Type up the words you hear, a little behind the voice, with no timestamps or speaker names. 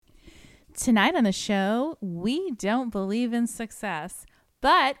Tonight on the show, we don't believe in success,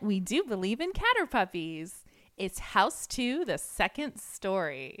 but we do believe in catter puppies. It's House 2, the second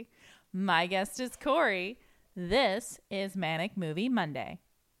story. My guest is Corey. This is Manic Movie Monday.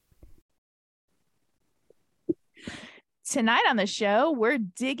 Tonight on the show, we're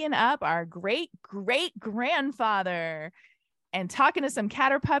digging up our great-great-grandfather and talking to some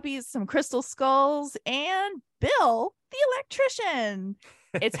catter puppies, some crystal skulls, and Bill, the electrician.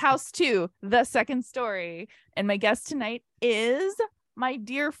 It's House 2, the second story. And my guest tonight is my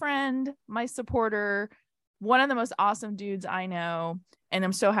dear friend, my supporter, one of the most awesome dudes I know. And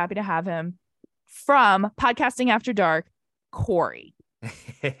I'm so happy to have him from Podcasting After Dark, Corey.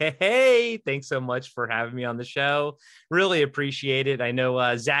 Hey, thanks so much for having me on the show. Really appreciate it. I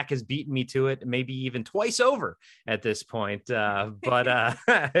know Zach has beaten me to it, maybe even twice over at this point. But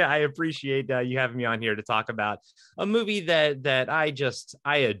I appreciate you having me on here to talk about a movie that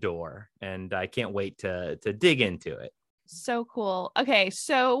I adore, and I can't wait to dig into it. So cool. Okay,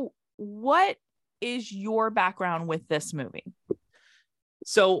 so what is your background with this movie?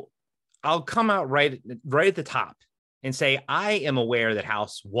 So I'll come out right at the top and say, I am aware that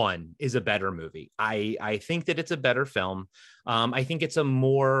House 1 is a better movie. I think that it's a better film. I think it's a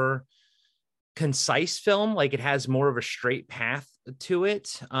more concise film. Like, it has more of a straight path to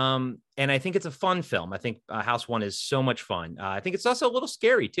it. And I think it's a fun film. I think House 1 is so much fun. I think it's also a little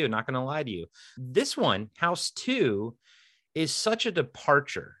scary too, not going to lie to you. This one, House 2, is such a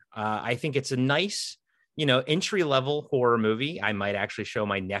departure. I think it's a nice, entry-level horror movie. I might actually show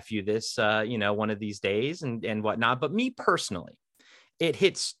my nephew this, one of these days and whatnot. But me personally, it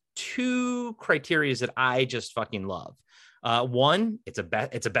hits two criteria that I just fucking love. One, it's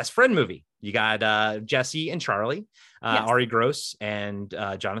a best friend movie. You got Jesse and Charlie, yes. Ari Gross and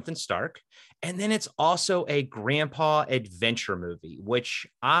Jonathan Stark. And then it's also a grandpa adventure movie, which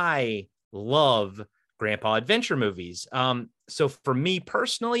I love. Grandpa adventure movies. So for me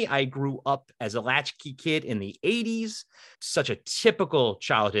personally, I grew up as a latchkey kid in the 80s. Such a typical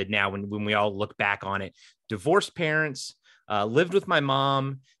childhood now when we all look back on it. Divorced parents, lived with my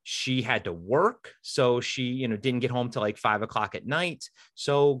mom. She had to work, so she didn't get home till like 5 o'clock at night.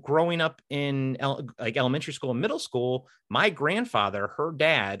 So growing up in elementary school and middle school, my grandfather, her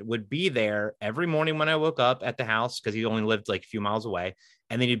dad, would be there every morning when I woke up at the house, because he only lived like a few miles away.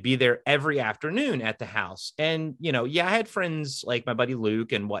 And then he'd be there every afternoon at the house. And, I had friends like my buddy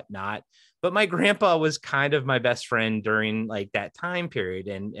Luke and whatnot, but my grandpa was kind of my best friend during like that time period.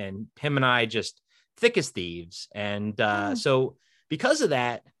 And him and I just thick as thieves. And so because of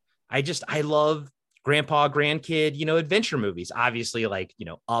that, I love grandpa, grandkid, adventure movies. Obviously, like,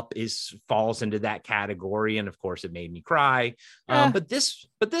 Up falls into that category. And of course it made me cry. But this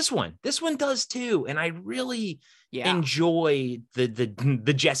one does too. And I really enjoy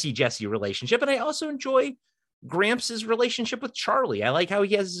the Jesse relationship. And I also enjoy Gramps' relationship with Charlie. I like how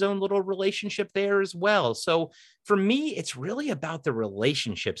he has his own little relationship there as well. So for me, it's really about the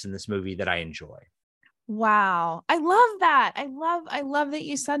relationships in this movie that I enjoy. Wow. I love that. I love that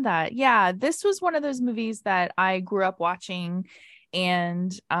you said that. Yeah. This was one of those movies that I grew up watching,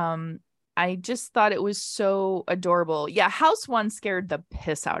 and I just thought it was so adorable. Yeah. House 1 scared the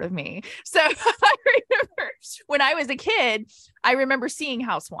piss out of me. So I remember when I was a kid, I remember seeing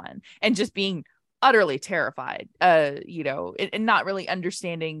House 1 and just being utterly terrified, and not really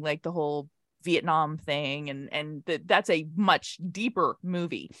understanding like the whole Vietnam thing. And that's a much deeper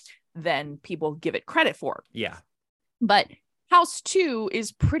movie than people give it credit for. Yeah. But House 2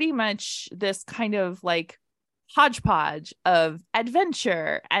 is pretty much this kind of like hodgepodge of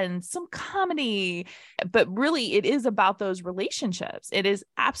adventure and some comedy, but really it is about those relationships. It is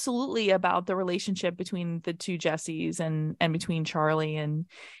absolutely about the relationship between the two Jessies and between Charlie and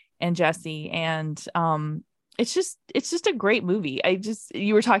Jesse. And it's just a great movie.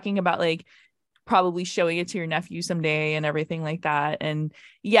 You were talking about like probably showing it to your nephew someday and everything like that. And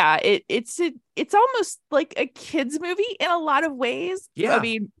yeah, it's almost like a kid's movie in a lot of ways. Yeah. I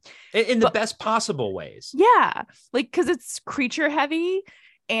mean, in the best possible ways. Yeah. Like, cause it's creature heavy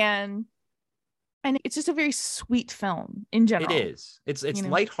and it's just a very sweet film in general. It is. It's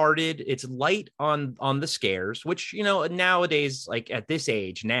lighthearted. It's light on the scares, which, nowadays, like at this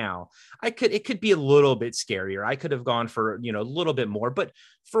age now, it could be a little bit scarier. I could have gone for, a little bit more, but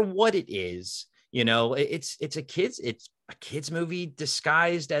for what it is, it's a kid's movie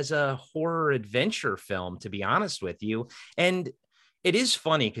disguised as a horror adventure film, to be honest with you. And It is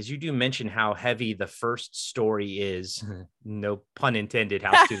funny because you do mention how heavy the first story is. No pun intended.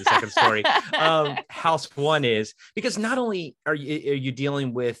 House 2, the second story. House 1 is, because not only are you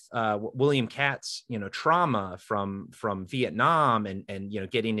dealing with William Katt's, trauma from Vietnam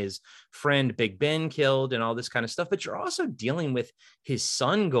and getting his friend Big Ben killed and all this kind of stuff, but you're also dealing with his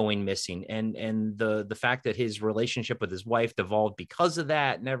son going missing and the fact that his relationship with his wife devolved because of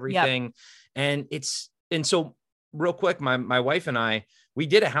that and everything. Yep. And so real quick, my wife and I, we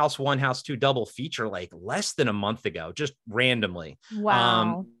did a House 1, House 2 double feature like less than a month ago, just randomly.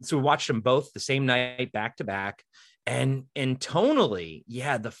 Wow. So we watched them both the same night, back to back. And tonally,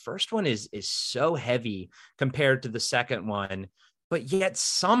 yeah, the first one is so heavy compared to the second one, but yet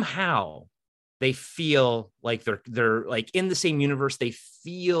somehow they feel like they're like in the same universe. They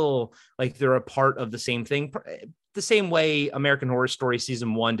feel like they're a part of the same thing, the same way American Horror Story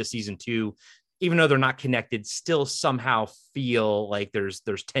season 1 to season 2, even though they're not connected, still somehow feel like there's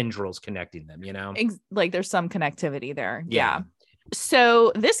tendrils connecting them, like there's some connectivity there. Yeah.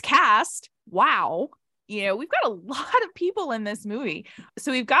 So this cast, wow. We've got a lot of people in this movie.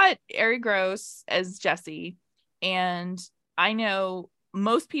 So we've got Ari Gross as Jesse, and I know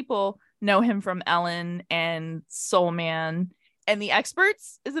most people know him from Ellen and Soul Man. And The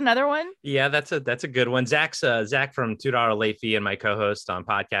Experts is another one. Yeah, that's a good one. Zach from $2 Late Fee and my co-host on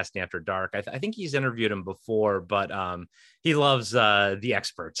Podcasting After Dark. I think he's interviewed him before, but he loves The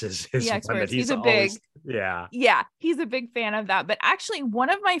Experts. Is The Experts. He's a big he's a big fan of that. But actually,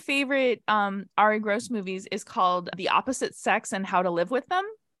 one of my favorite Ari Gross movies is called The Opposite Sex and How to Live with Them.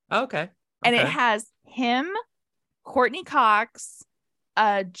 Okay. And it has him, Courtney Cox,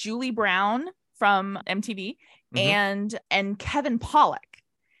 Julie Brown from MTV. Mm-hmm. and Kevin Pollak,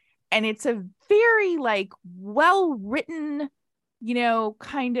 and it's a very like well written,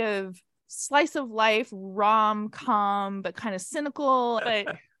 kind of slice of life rom-com, but kind of cynical,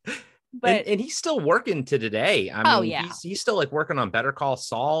 but and he's still working to today. I mean, he's still like working on Better Call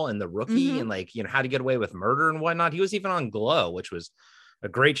Saul and The Rookie, mm-hmm. and like How to Get Away with Murder and whatnot. He was even on Glow, which was a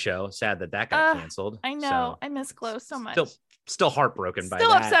great show. Sad that got canceled. I know. So, I miss Glow so much. Still heartbroken by that.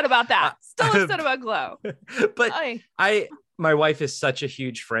 Still upset about that. Still upset about Glow. But my wife is such a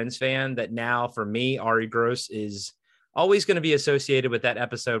huge Friends fan that now for me, Ari Gross is always going to be associated with that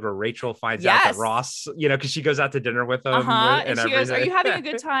episode where Rachel finds out that Ross, because she goes out to dinner with him. And she goes, "Are you having a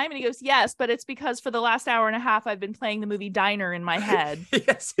good time?" And he goes, "Yes, but it's because for the last hour and a half, I've been playing the movie Diner in my head."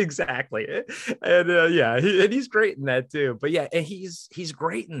 Yes, exactly. And he's great in that too. But yeah, and he's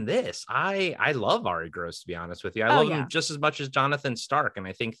great in this. I love Ari Gross, to be honest with you. I love him just as much as Jonathan Stark, and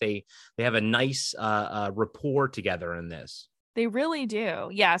I think they have a nice rapport together in this. They really do.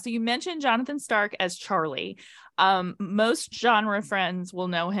 Yeah. So you mentioned Jonathan Stark as Charlie. Most genre friends will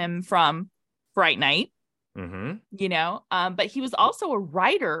know him from Fright Night, mm-hmm. But he was also a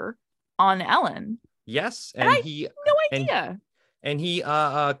writer on Ellen. Yes. And I had no idea. And he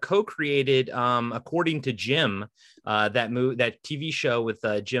co-created, according to Jim, that TV show with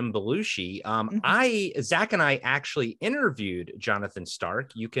Jim Belushi. Mm-hmm. Zach and I actually interviewed Jonathan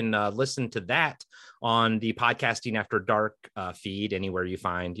Stark. You can listen to that on the Podcasting After Dark feed, anywhere you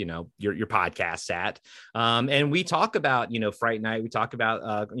find, your podcasts at. And we talk about, Fright Night. We talk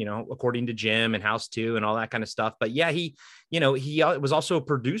about, according to Jim and House 2 and all that kind of stuff. But yeah, he was also a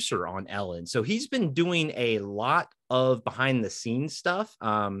producer on Ellen. So he's been doing a lot of behind the scenes stuff.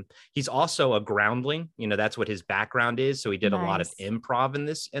 He's also a groundling, that's what his background is. So he did a lot of improv in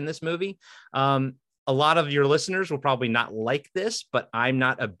this movie. A lot of your listeners will probably not like this, but I'm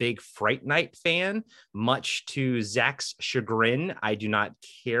not a big Fright Night fan, much to Zach's chagrin. I do not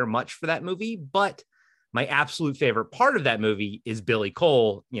care much for that movie, but my absolute favorite part of that movie is Billy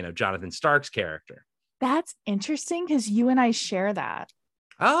Cole, Jonathan Stark's character. That's interesting because you and I share that.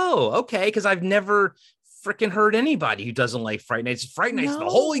 Oh, okay. Because I've never freaking heard anybody who doesn't like Fright Night. Fright Night's the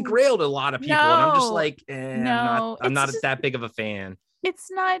holy grail to a lot of people. And I'm just like, I'm not that big of a fan. It's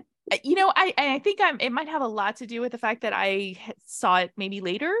not, I think it might have a lot to do with the fact that I saw it maybe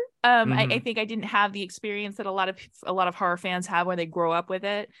later. Mm-hmm. I think I didn't have the experience that a lot of horror fans have when they grow up with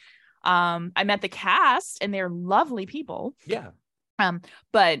it. I met the cast and they're lovely people. Yeah.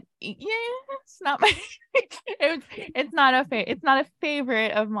 But it's not my it's not a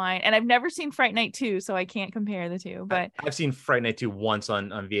favorite of mine, and I've never seen Fright Night 2, so I can't compare the two. But I've seen Fright Night 2 once on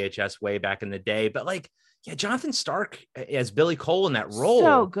VHS way back in the day. But Jonathan Stark as Billy Cole in that role,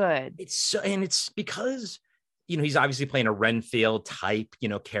 so good. It's because he's obviously playing a Renfield type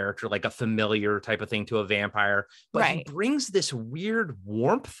character, like a familiar type of thing to a vampire, but he brings this weird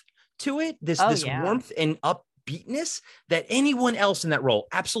warmth to it, this warmth and upbeatness that anyone else in that role,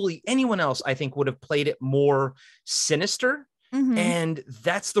 absolutely anyone else, I think would have played it more sinister. Mhm. And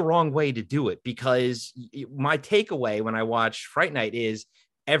that's the wrong way to do it, because my takeaway when I watch Fright Night is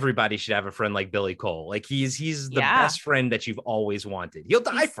everybody should have a friend like Billy Cole. Like he's the Yeah. best friend that you've always wanted. He'll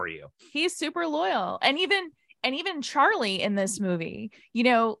die He's for you. he's super loyal. And even Charlie in this movie,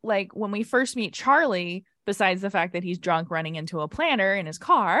 like when we first meet Charlie, besides the fact that he's drunk running into a planter in his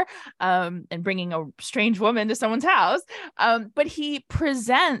car, and bringing a strange woman to someone's house, but he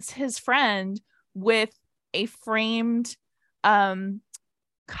presents his friend with a framed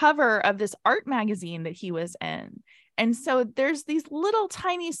cover of this art magazine that he was in. And so there's these little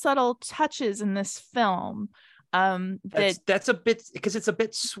tiny subtle touches in this film, that's a bit, because it's a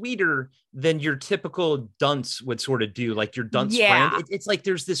bit sweeter than your typical dunce would sort of do, like your dunce friend. It's like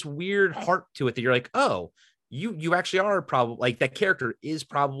there's this weird heart to it that you're like, oh, you actually are probably, like, that character is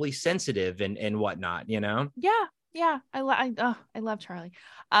probably sensitive and whatnot, Yeah, I love Charlie.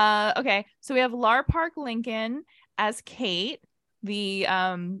 Okay, so we have Lar Park Lincoln as Kate, the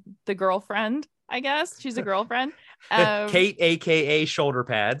girlfriend, I guess. She's a girlfriend. Kate, aka shoulder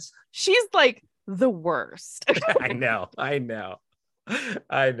pads. She's like the worst. I know. And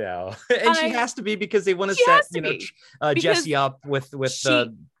she has to be, because they want to set, Jesse up with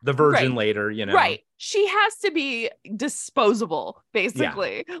the virgin, right, later, Right. She has to be disposable,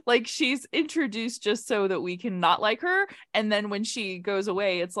 basically. Yeah. Like, she's introduced just so that we can not like her. And then when she goes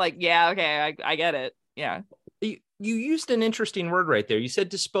away, it's like, yeah, okay, I get it. Yeah. You used an interesting word right there. You said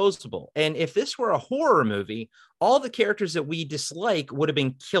disposable. And if this were a horror movie, all the characters that we dislike would have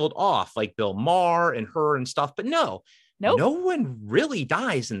been killed off, like Bill Maher and her and stuff. But no one really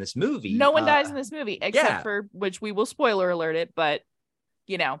dies in this movie. No one dies in this movie, except for, which we will spoiler alert it, but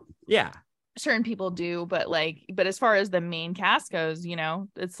yeah, certain people do. But as far as the main cast goes,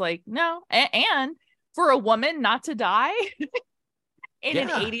 it's like, no. And for a woman not to die in an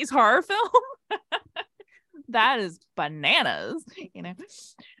 80s horror film, that is bananas,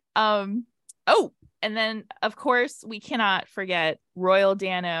 Oh, and then of course we cannot forget Royal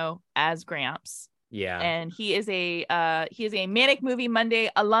Dano as Gramps. Yeah. And he is a Manic Movie Monday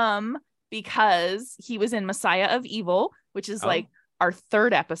alum, because he was in Messiah of Evil, which is like our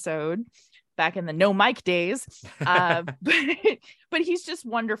third episode back in the No Mike days. But he's just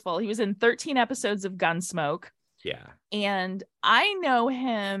wonderful. He was in 13 episodes of Gunsmoke. Yeah. And I know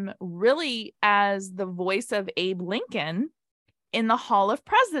him really as the voice of Abe Lincoln in the Hall of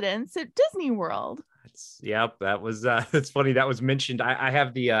Presidents at Disney World. That was it's funny that was mentioned. I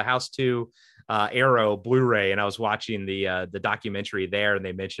have the House 2 Arrow Blu-ray, and I was watching the documentary there, and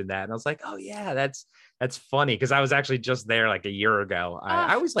they mentioned that, and I was like, oh yeah, that's funny, because I was actually just there like a year ago.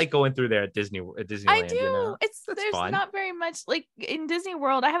 I always like going through there at Disneyland. I do. There's fun. Not very much like in Disney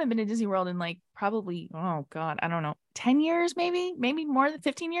World. I haven't been to Disney World in like probably, oh God, I don't know, 10 years, maybe more than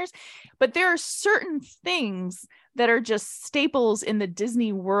 15 years. But there are certain things that are just staples in the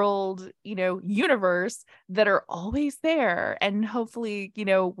Disney World, universe, that are always there, and hopefully,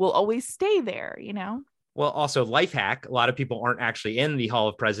 will always stay there, Well, also life hack. A lot of people aren't actually in the Hall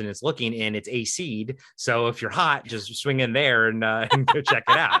of Presidents looking, and it's AC'd. So if you're hot, just swing in there and go check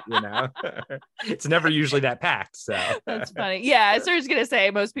it out. It's never usually that packed. So that's funny. Yeah, so I was gonna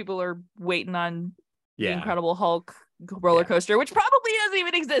say most people are waiting on the Incredible Hulk roller coaster, which probably doesn't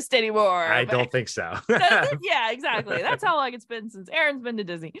even exist anymore. I don't think so. Yeah, exactly. That's how long it's been since Aaron's been to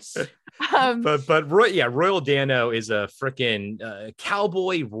Disney. But Royal Dano is a freaking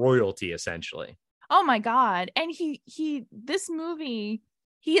cowboy royalty, essentially. Oh my God. And this movie,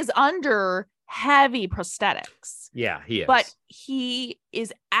 he is under heavy prosthetics. Yeah, he is. But he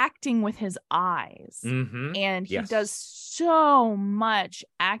is acting with his eyes. Mm-hmm. And he does so much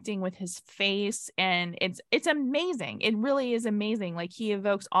acting with his face. And it's amazing. It really is amazing. Like, he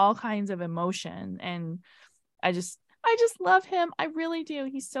evokes all kinds of emotion. And I just love him. I really do.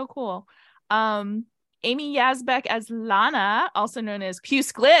 He's so cool. Amy Yazbek as Lana, also known as Pew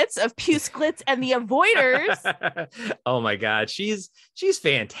Sklitz of Pew Sklitz and the Avoiders. Oh my God, she's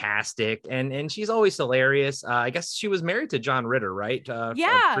fantastic, and she's always hilarious. I guess she was married to John Ritter, right?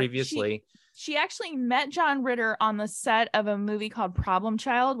 Previously. She actually met John Ritter on the set of a movie called Problem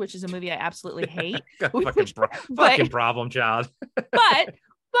Child, which is a movie I absolutely hate. fucking Problem Child.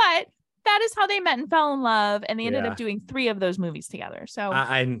 but that is how they met and fell in love, and they ended up doing 3 of those movies together. So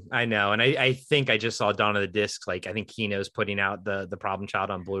I know, and I think I just saw Dawn of the Discs. Like, I think Kino's putting out the Problem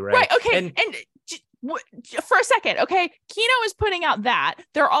Child on Blu-ray. Right. Okay. And for a second, okay, Kino is putting out that.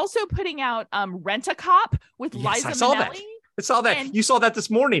 They're also putting out Rent-A-Cop with Liza Minnelli. I saw that. You saw that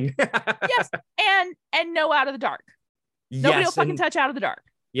this morning. Yes, and No Out of the Dark. Nobody will fucking touch Out of the Dark.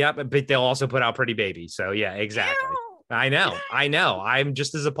 Yeah, but they'll also put out Pretty Baby. So yeah, exactly. Ew. I know. I'm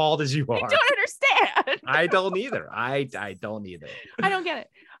just as appalled as you are. I don't understand. understand. I don't either. I don't either. I don't get it.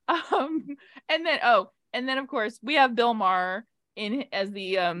 And then of course we have Bill Maher in as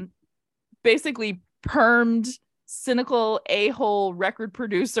the basically permed, cynical a-hole record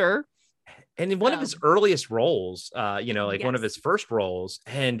producer. And in one of his earliest roles, like one of Yes. his first roles.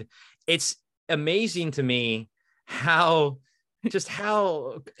 And it's amazing to me how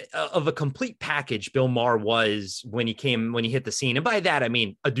of a complete package Bill Maher was when he hit the scene. And by that, I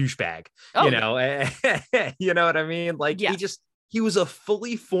mean a douchebag, Oh, you know what I mean? Like Yeah. he was a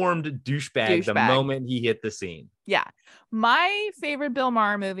fully formed douchebag the moment he hit the scene. Yeah. My favorite Bill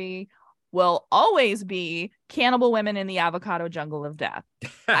Maher movie will always be Cannibal Women in the Avocado Jungle of Death.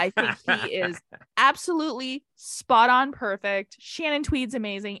 I think he is absolutely spot on perfect. Shannon Tweed's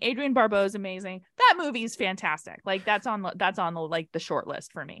amazing. Adrienne Barbeau's amazing. That movie is fantastic. Like that's on the like the short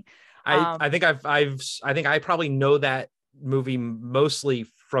list for me. I think I probably know that movie mostly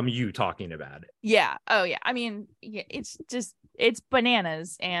from you talking about it. Yeah. Oh yeah. I mean, yeah, it's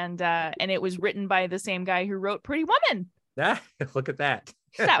bananas, and it was written by the same guy who wrote Pretty Woman. Look at that.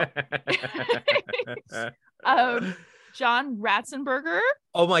 So, John Ratzenberger.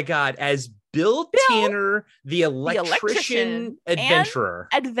 Oh my God, as Bill Tanner, the electrician adventurer.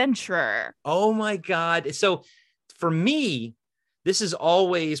 Oh my God. So for me, this is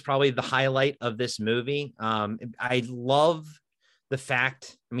always probably the highlight of this movie. I love the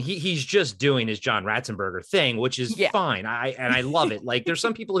fact, I mean, he's just doing his John Ratzenberger thing, which is fine. I love it. Like there's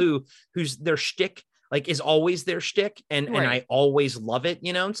some people whose their shtick like is always their shtick, and I always love it,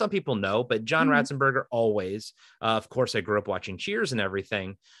 and some people know, but John Ratzenberger always, of course, I grew up watching Cheers and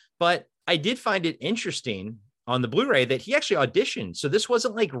everything, but I did find it interesting on the Blu-ray that he actually auditioned. So this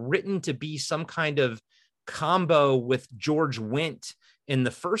wasn't like written to be some kind of combo with George Wendt in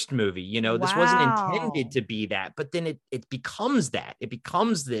the first movie. This wasn't intended to be that, but then it becomes that. It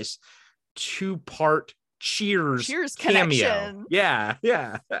becomes this 2-part Cheers cameo. Connection. Yeah.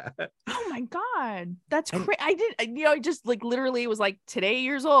 Oh my God, that's crazy. I did, just like literally was like today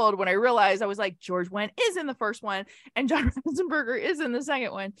years old when I realized I was like George Wendt is in the first one and John Ratzenberger is in the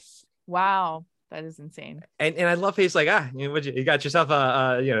second one. Wow, that is insane. And I love he's like, you got yourself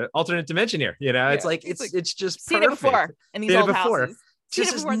a alternate dimension here. It's like it's just seen perfect. it before in these old houses.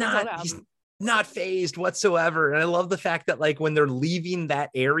 Just is not, he's not phased whatsoever. And I love the fact that like when they're leaving that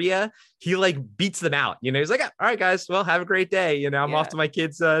area, he like beats them out. He's like, all right, guys, well, have a great day. I'm off to my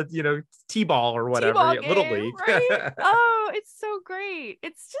kids, T-ball or whatever, Little League. Right? Oh, it's so great.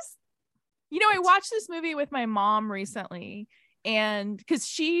 It's just, I watched this movie with my mom recently, and because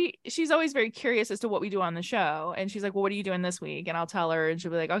she's always very curious as to what we do on the show, and she's like, well, what are you doing this week? And I'll tell her, and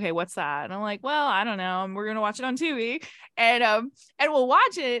she'll be like, okay, what's that? And I'm like, well, I don't know, and we're gonna watch it on TV, and we'll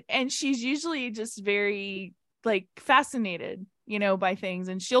watch it, and she's usually just very like fascinated by things,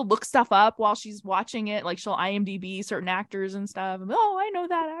 and she'll look stuff up while she's watching it, like she'll IMDb certain actors and stuff, and, oh, I know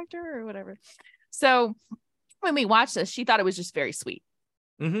that actor or whatever. So when we watched this, she thought it was just very sweet.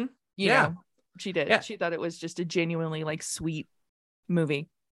 Mm-hmm. She did. She thought it was just a genuinely like sweet movie.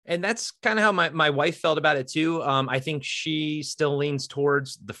 And that's kind of how my wife felt about it too. I think she still leans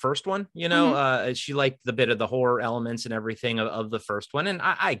towards the first one, she liked the bit of the horror elements and everything of the first one. And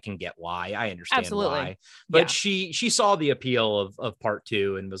I can get why. I understand why. But she saw the appeal of part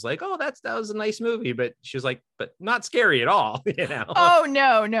 2 and was like, oh, that was a nice movie. But she was like, but not scary at all, Oh,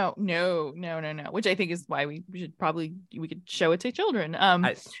 no. Which I think is why we could show it to children.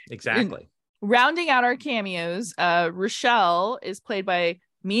 Exactly. Rounding out our cameos, Rochelle is played by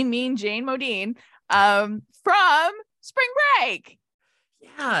Mean Jane Modine from Spring Break.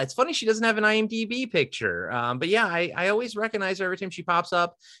 Yeah, it's funny she doesn't have an IMDb picture. But yeah, I always recognize her every time she pops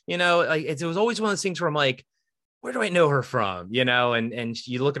up. Like it was always one of those things where I'm like, where do I know her from? And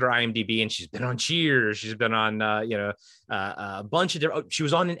you look at her IMDb and she's been on Cheers. She's been on a bunch of different. She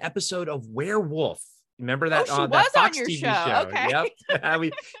was on an episode of Werewolf. Remember that? She was that Fox on your TV show. Okay.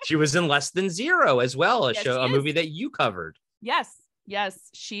 Yep. She was in Less Than Zero as well, a movie that you covered. Yes.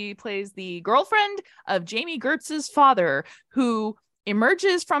 She plays the girlfriend of Jamie Gertz's father, who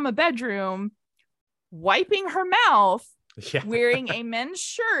emerges from a bedroom, wiping her mouth, wearing a men's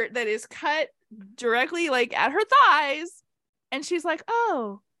shirt that is cut directly like at her thighs, and she's like,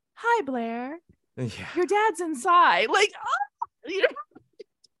 "Oh, hi, Blair. Your dad's inside." Like, oh,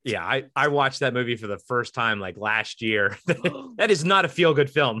 Yeah, I watched that movie for the first time like last year. That is not a feel-good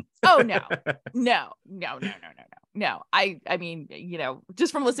film. Oh no. no. I mean,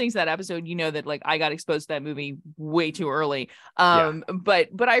 just from listening to that episode, that like I got exposed to that movie way too early. But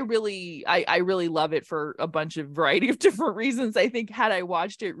I really love it for a bunch of variety of different reasons. I think had I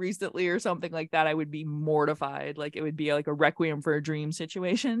watched it recently or something like that, I would be mortified. Like it would be like a Requiem for a Dream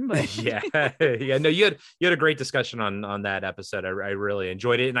situation. But yeah. No, you had a great discussion on that episode. I really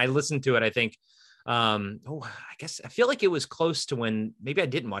enjoyed it, and I listened to it. I think I guess I feel like it was close to when maybe I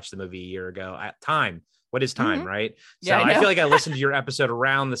didn't watch the movie a year ago. Time. What is time, right? So I feel like I listened to your episode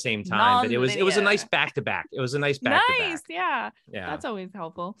around the same time, but it was a nice back-to-back. It was a nice back-to-back. Nice, yeah. That's always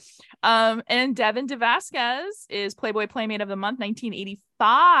helpful. And Devin DeVasquez is Playboy Playmate of the Month,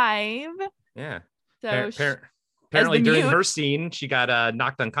 1985. Yeah. So apparently during her scene, she got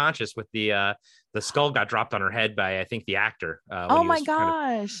knocked unconscious with the skull got dropped on her head by, I think, the actor. Oh my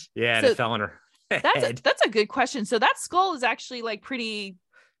gosh. So it fell on her head. That's a good question. So that skull is actually like pretty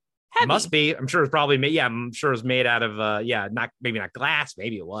heavy. Must be. I'm sure it's probably made. Yeah, I'm sure it was made out of. Maybe not glass.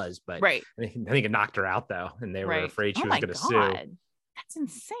 Maybe it was, but right. I think it knocked her out though, and they were afraid she was going to sue. That's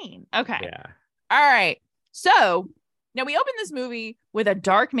insane. Okay. Yeah. All right. So now we open this movie with a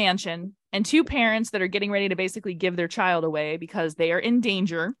dark mansion and two parents that are getting ready to basically give their child away because they are in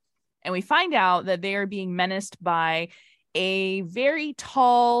danger, and we find out that they are being menaced by a very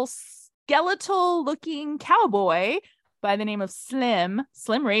tall, skeletal-looking cowboy by the name of Slim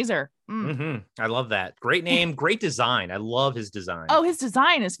Razor. I love that. Great name, great design. I love his design. Oh, his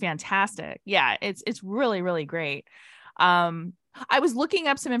design is fantastic. Yeah, it's really, really great. I was looking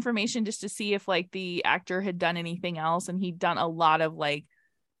up some information just to see if like the actor had done anything else, and he'd done a lot of like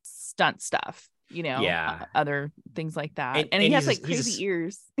stunt stuff, other things like that. And he has like crazy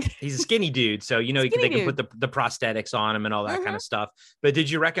ears. He's a skinny dude, so they can put the prosthetics on him and all that kind of stuff. But did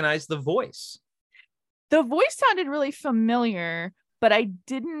you recognize the voice? The voice sounded really familiar, but I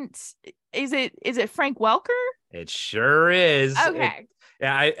didn't. Is it Frank Welker? It sure is. Okay.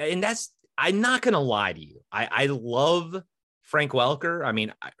 I'm not gonna lie to you. I love Frank Welker. I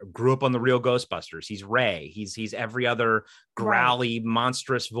mean, I grew up on the Real Ghostbusters. He's Ray. He's every other growly,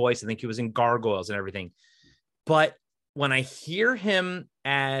 monstrous voice. I think he was in Gargoyles and everything. But when I hear him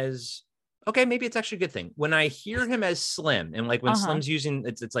as maybe it's actually a good thing. When I hear him as Slim, and like when Slim's using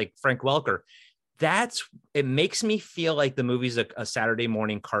it's like Frank Welker. It makes me feel like the movie's a Saturday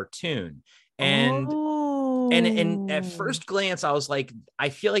morning cartoon. And at first glance, I was like, I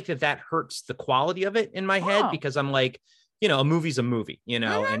feel like that hurts the quality of it in my head, because I'm like, a movie's a movie, and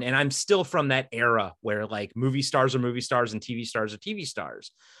I'm still from that era where like movie stars are movie stars and TV stars are TV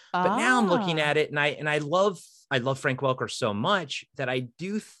stars. But now I'm looking at it, and I love Frank Welker so much that I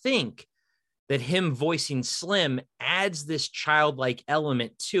do think that him voicing Slim adds this childlike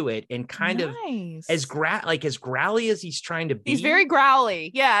element to it, and kind of as growly as he's trying to be. He's very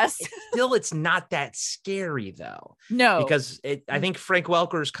growly. Yes. It's not that scary though. No, because I think Frank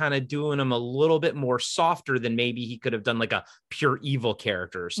Welker is kind of doing him a little bit more softer than maybe he could have done like a pure evil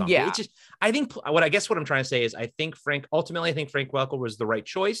character or something. Yeah. It's just, I think what I'm trying to say is I think Frank Welker was the right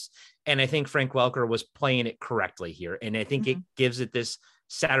choice. And I think Frank Welker was playing it correctly here. And I think it gives it this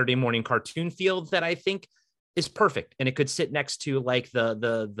Saturday morning cartoon field that I think is perfect, and it could sit next to like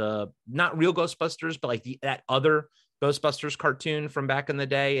the not Real Ghostbusters, but like that other Ghostbusters cartoon from back in the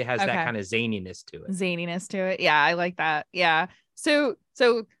day. It has that kind of zaniness to it. Yeah, I like that. Yeah. So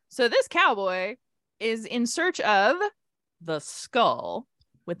this cowboy is in search of the skull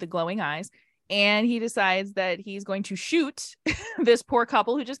with the glowing eyes, and he decides that he's going to shoot this poor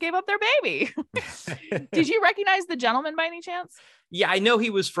couple who just gave up their baby. Did you recognize the gentleman by any chance? Yeah, I know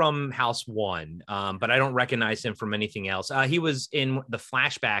he was from House 1, but I don't recognize him from anything else. He was in the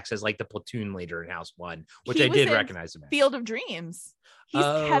flashbacks as like the platoon leader in House 1, which I did recognize him as. Field of Dreams. He's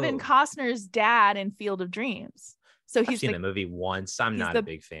Kevin Costner's dad in Field of Dreams. So I've seen the movie once. I'm not a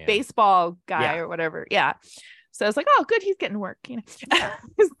big fan. Baseball guy or whatever. Yeah. So I was like, oh, good, he's getting work. By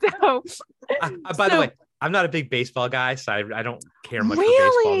the way, I'm not a big baseball guy, so I don't care much for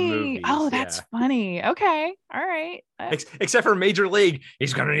baseball movies. Oh, that's funny. Okay. All right. Except for Major League.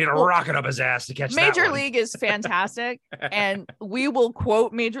 He's going to need a rocket up his ass to catch Major League is fantastic. And we will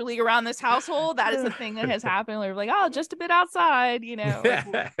quote Major League around this household. That is the thing that has happened. We're like, oh, just a bit outside,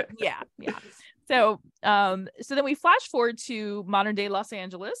 Yeah. So then we flash forward to modern day Los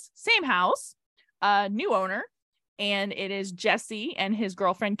Angeles, same house, new owner. And it is Jesse and his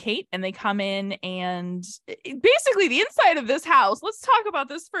girlfriend, Kate. And they come in, and basically the inside of this house, let's talk about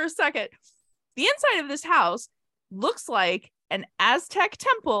this for a second. The inside of this house looks like an Aztec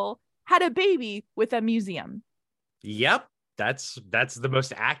temple had a baby with a museum. Yep. That's the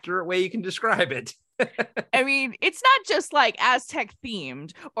most accurate way you can describe it. I mean, it's not just like Aztec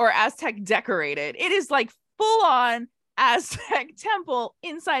themed or Aztec decorated. It is like full on Aztec temple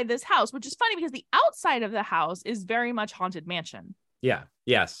inside this house, which is funny because the outside of the house is very much Haunted Mansion. Yeah.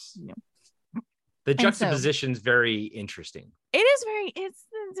 Yes. The juxtaposition's very interesting. It's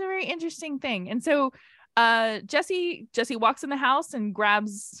a very interesting thing. And so Jesse walks in the house and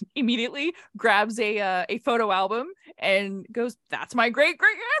immediately grabs a photo album and goes, "That's my great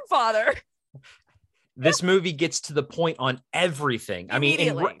grandfather." This movie gets to the point on everything. I mean,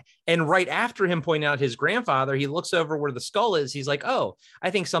 and right after him pointing out his grandfather, he looks over where the skull is. He's like, "Oh,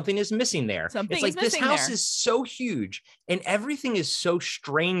 I think something is missing there." It's like this house is so huge and everything is so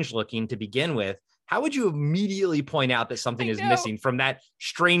strange looking to begin with. How would you immediately point out that something is missing from that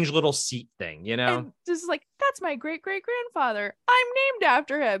strange little seat thing, you know? And just like, "That's my great grandfather. I'm named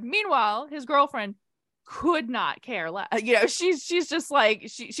after him." Meanwhile, his girlfriend could not care less. She's just like,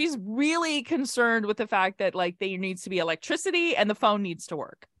 she's really concerned with the fact that like there needs to be electricity and the phone needs to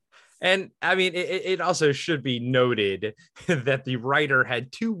work. And I mean, it also should be noted that the writer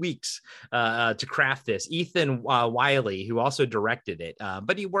had 2 weeks to craft this. Ethan Wiley, who also directed it,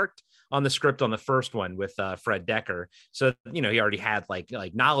 but he worked on the script on the first one with Fred Decker. So, he already had like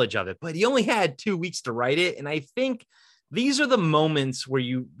knowledge of it, but he only had 2 weeks to write it. And I think these are the moments where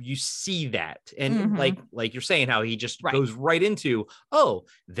you see that. And like you're saying, how he just goes right into, and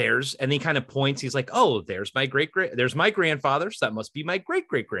then he kind of points, he's like, "Oh, there's my grandfather. So that must be my great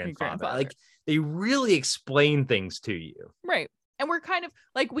grandfather." Like they really explain things to you. Right. And we're kind of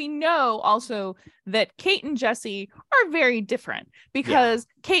like, we know also that Kate and Jesse are very different because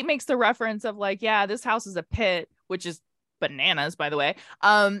Kate makes the reference of like, "Yeah, this house is a pit," which is bananas, by the way.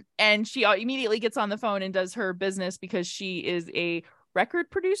 And she immediately gets on the phone and does her business because she is a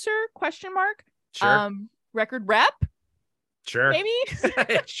record producer, ? Sure. Record rep? Sure. Maybe?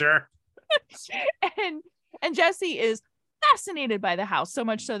 Sure. And Jesse is fascinated by the house, so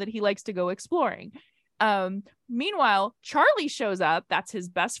much so that he likes to go exploring. Meanwhile, Charlie shows up. That's his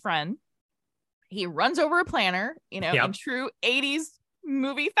best friend. He runs over a planner, in true 80s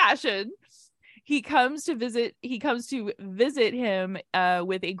movie fashion. He comes to visit him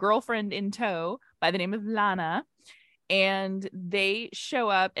with a girlfriend in tow by the name of Lana. And they show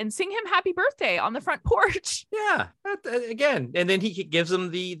up and sing him happy birthday on the front porch. Yeah, again. And then he gives them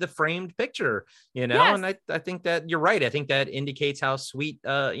the framed picture, Yes. And I think that you're right. I think that indicates how sweet,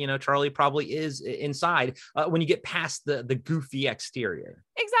 Charlie probably is inside when you get past the goofy exterior.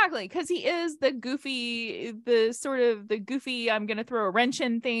 Exactly. Because he is the goofy, I'm going to throw a wrench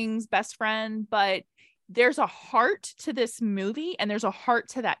in things best friend. But there's a heart to this movie and there's a heart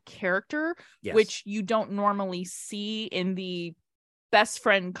to that character, which you don't normally see in the best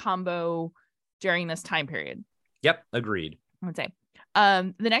friend combo during this time period. Yep. Agreed. I would say.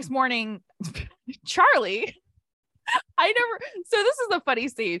 The next morning, Charlie, so this is a funny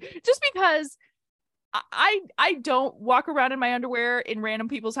scene just because I don't walk around in my underwear in random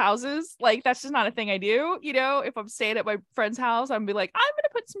people's houses. Like, that's just not a thing I do. If I'm staying at my friend's house, I'm be like, "I'm going to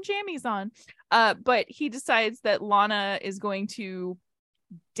put some jammies on." But he decides that Lana is going to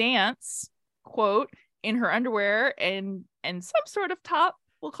dance, quote, in her underwear and some sort of top,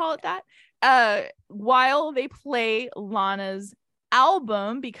 we'll call it that, while they play Lana's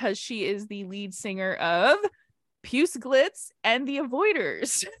album because she is the lead singer of Puce Glitz and the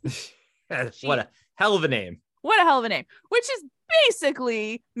Avoiders. What a hell of a name. What a hell of a name. Which is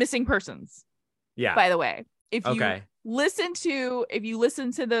basically Missing Persons. Yeah. By the way, if you listen to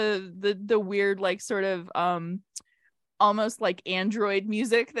the weird, like, sort of almost like Android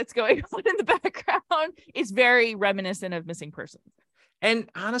music that's going on in the background, it's very reminiscent of Missing Persons. And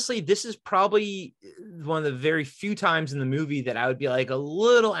honestly, this is probably one of the very few times in the movie that I would be like a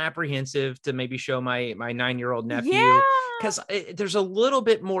little apprehensive to maybe show my 9-year-old nephew, because there's a little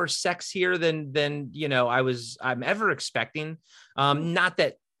bit more sex here than I'm ever expecting. Not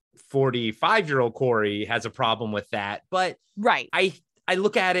that 45-year-old Corey has a problem with that, but I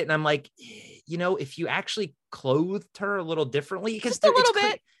look at it and I'm like, if you actually clothed her a little differently, because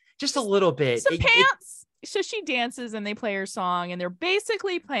just a little bit, some pants. So she dances and they play her song and they're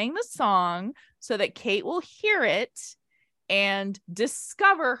basically playing the song so that Kate will hear it and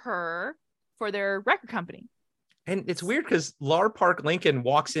discover her for their record company. And it's weird because Lar Park Lincoln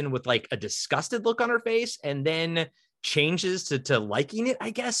walks in with like a disgusted look on her face and then changes to liking it, I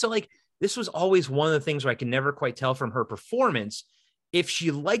guess. So like this was always one of the things where I can never quite tell from her performance if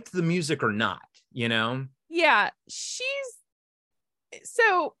she liked the music or not, Yeah, she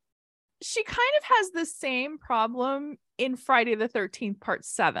kind of has the same problem in Friday the 13th Part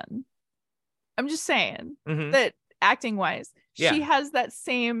 7. I'm just saying that acting wise, she has that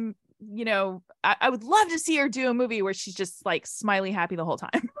same, I would love to see her do a movie where she's just like smiley happy the whole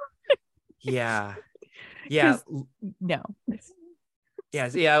time. Yeah. Yeah. No.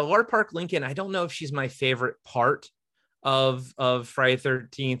 Yeah. Laura Park Lincoln. I don't know if she's my favorite part of Friday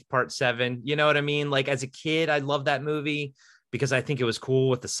 13th Part 7. You know what I mean? Like as a kid, I loved that movie because I think it was cool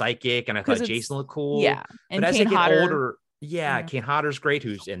with the psychic and I thought Jason looked cool. Yeah. And but as Kane I get Hodder, older, Kane Hodder's great,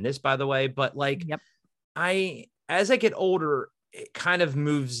 who's in this, by the way. But like, as I get older, it kind of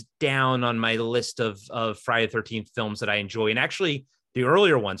moves down on my list of Friday the 13th films that I enjoy. And actually, the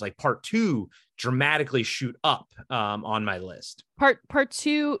earlier ones, like Part 2, dramatically shoot up on my list. Part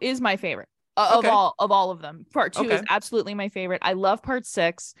 2 is my favorite of all of them. Part 2 is absolutely my favorite. I love Part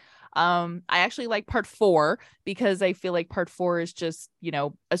 6. I actually like Part 4 because I feel like Part 4 is just, you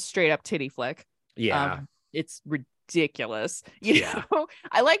know, a straight up titty flick. It's ridiculous. You know,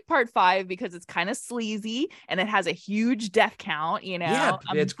 I like Part 5 because it's kind of sleazy and it has a huge death count, you know.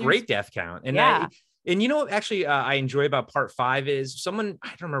 It's great death count. And and you know what actually I enjoy about Part 5 is someone, I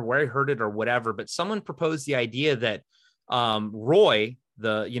don't remember where I heard it or whatever, but someone proposed the idea that Roy,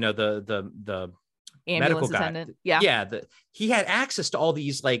 the medical guy, he had access to all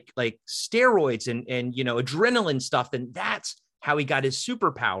these like steroids and you know, adrenaline stuff, and that's how he got his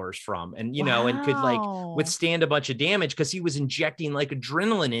superpowers from, and you know, and could like withstand a bunch of damage because he was injecting like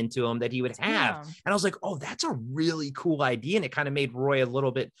adrenaline into him that he would have. And I was like, oh, that's a really cool idea, and it kind of made Roy a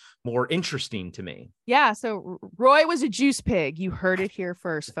little bit more interesting to me. So Roy was a juice pig. You heard it here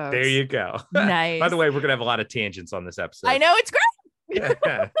first, folks. There you go. Nice. By the way, we're gonna have a lot of tangents on this episode. I know, it's great.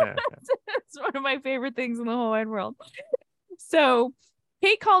 It's one of my favorite things in the whole wide world. So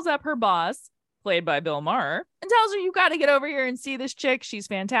Kate calls up her boss, played by Bill Maher, and tells her, you got to get over here and see this chick. She's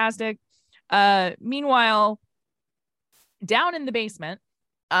fantastic. Meanwhile, down in the basement,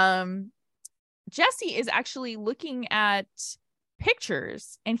 Jesse is actually looking at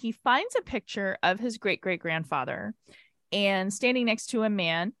pictures, and he finds a picture of his great-great-grandfather, and standing next to a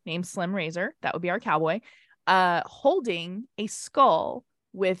man named Slim Razor, that would be our cowboy, holding a skull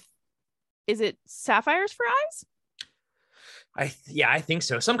with, is it sapphires for eyes? I think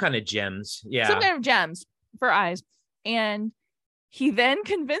so. Some kind of gems. Yeah. Some kind of gems for eyes. And he then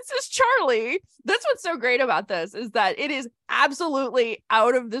convinces Charlie. That's what's so great about this, is that it is absolutely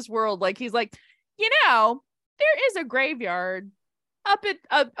out of this world. Like, he's like, you know, there is a graveyard up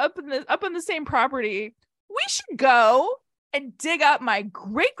in the same property. We should go and dig up my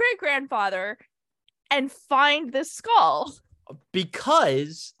great-great-grandfather and find this skull.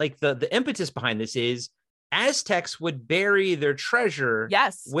 Because like the impetus behind this is Aztecs would bury their treasure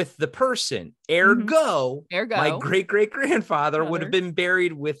with the person. Ergo, my great-great-grandfather would have been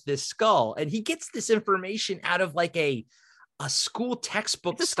buried with this skull. And he gets this information out of like a school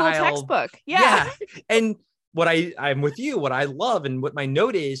textbook style. School textbook. Yeah. And what I'm with you, what I love and what my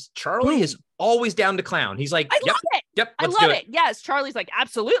note is, Charlie is always down to clown. He's like, I love it. Yep. I love it. Yes. Charlie's like,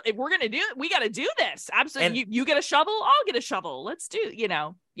 absolutely. We're going to do it. We got to do this. Absolutely. You get a shovel. I'll get a shovel. Let's do, you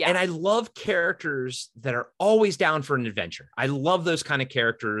know. Yeah. And I love characters that are always down for an adventure. I love those kind of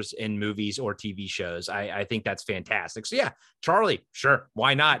characters in movies or TV shows. I think that's fantastic. So yeah, Charlie, sure.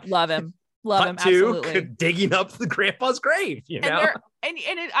 Why not? Love him. Love him. Absolutely. Digging up the grandpa's grave, you know?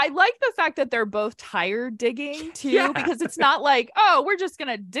 I like the fact that they're both tired digging too, because it's not like, oh, we're just going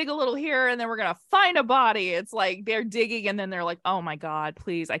to dig a little here and then we're going to find a body. It's like they're digging and then they're like, oh my God,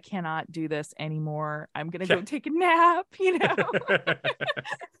 please, I cannot do this anymore. I'm going to go take a nap, you know?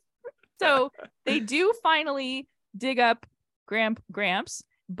 So they do finally dig up Gramps,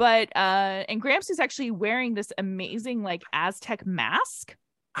 but and Gramps is actually wearing this amazing like Aztec mask.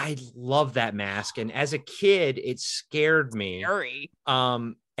 I love that mask. And as a kid, it scared me. Scary.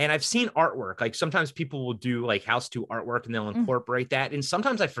 And I've seen artwork. Like sometimes people will do like house to artwork and they'll incorporate that. And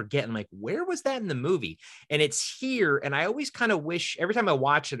sometimes I forget. I'm like, where was that in the movie? And it's here. And I always kind of wish every time I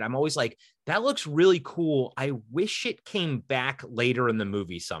watch it, I'm always like, that looks really cool. I wish it came back later in the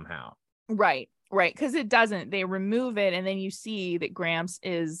movie somehow. Right. Because it doesn't. They remove it. And then you see that Gramps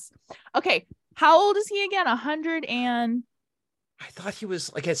is okay. How old is he again? 100 and... I thought he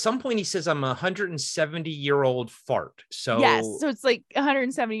was like, at some point he says I'm a 170-year-old fart. So yes, so it's like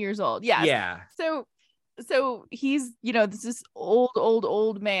 170 years old. Yeah. Yeah. So he's, you know, this is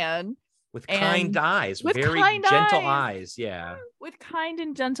old man with kind eyes, with very gentle eyes. Yeah. With kind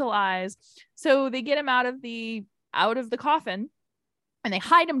and gentle eyes. So they get him out of the coffin and they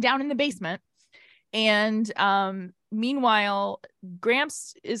hide him down in the basement. And meanwhile,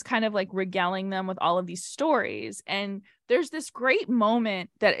 Gramps is kind of like regaling them with all of these stories. And there's this great moment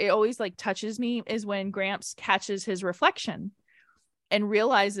that it always like touches me is when Gramps catches his reflection and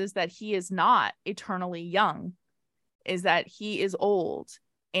realizes that he is not eternally young, is that he is old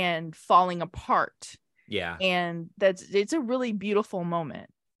and falling apart. Yeah. And it's a really beautiful moment.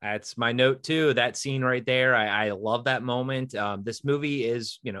 That's my note too. That scene right there. I love that moment. This movie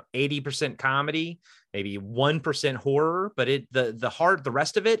is, 80% comedy, maybe 1% horror, but the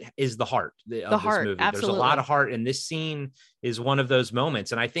rest of it is the heart The of this heart, movie. There's a lot absolutely. of heart, and this scene is one of those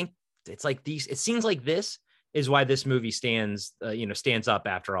moments. And I think it's like it seems like this is why this movie stands up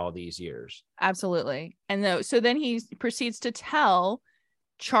after all these years. Absolutely. And so then he proceeds to tell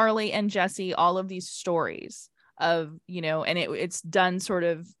Charlie and Jesse all of these stories of, and it's done sort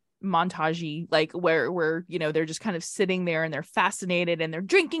of montagey, like where they're just kind of sitting there and they're fascinated and they're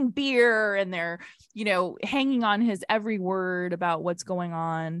drinking beer and they're hanging on his every word about what's going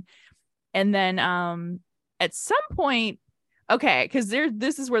on. And then at some point, okay, because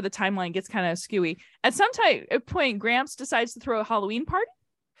this is where the timeline gets kind of skewy. At some point, Gramps decides to throw a Halloween party.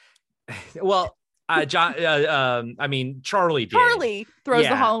 Well, Charlie did. Charlie throws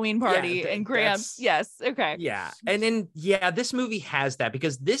the Halloween party, and Gramps, yes, okay. Yeah. And then, this movie has that,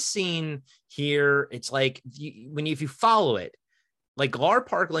 because this scene here, it's like, if you follow it, like Lar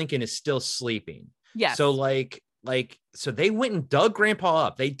Park Lincoln is still sleeping. Yes. So so they went and dug Grandpa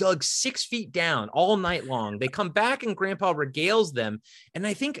up. They dug 6 feet down all night long. They come back and Grandpa regales them. And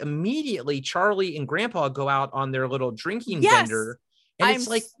I think immediately Charlie and Grandpa go out on their little drinking bender. And it's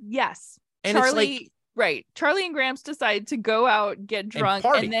like, yes. And Charlie, it's like, right. Charlie and Gramps decide to go out, get drunk,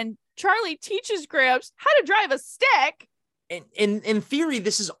 and then Charlie teaches Gramps how to drive a stick. And in theory,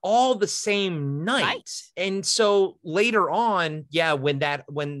 this is all the same night. And so later on, when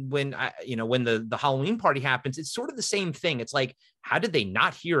the Halloween party happens, it's sort of the same thing. It's like, how did they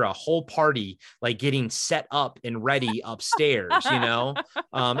not hear a whole party like getting set up and ready upstairs? And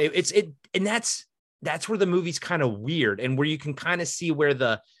that's where the movie's kind of weird, and where you can kind of see where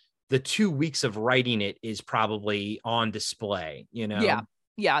the 2 weeks of writing it is probably on display. Yeah.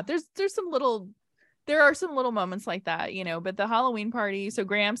 There are some little moments like that, but the Halloween party. So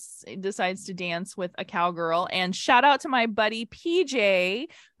Gramps decides to dance with a cowgirl, and shout out to my buddy PJ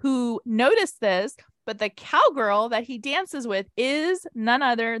who noticed this. But the cowgirl that he dances with is none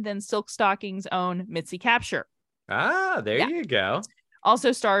other than Silk Stocking's own Mitzi Capture. Ah, there you go.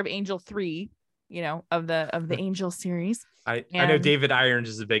 Also star of Angel 3, of the Angel series. I know David Irons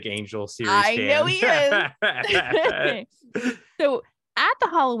is a big Angel series fan. I know he is. So at the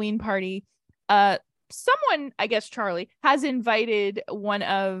Halloween party, someone, I guess Charlie, has invited one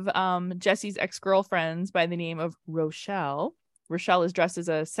of Jesse's ex-girlfriends by the name of Rochelle. Rochelle is dressed as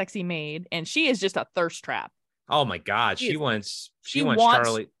a sexy maid, and she is just a thirst trap. Oh my God. She wants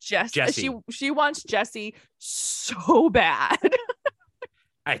Charlie. Jesse. She wants Jesse so bad.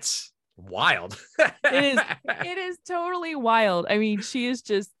 It's wild. It is totally wild. I mean, she is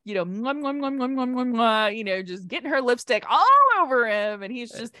just, mwah, mwah, mwah, mwah, mwah, mwah, just getting her lipstick all over him. And he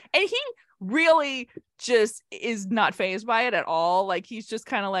really just is not fazed by it at all. Like, he's just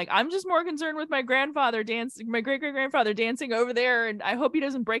kind of like, I'm just more concerned with my great great grandfather dancing over there, and I hope he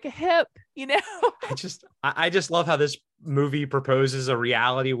doesn't break a hip. I just love how this movie proposes a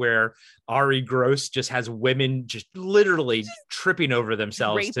reality where Ari Gross just has women just literally tripping over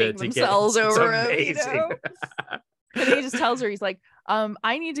themselves to themselves get over him. And he just tells her, he's like,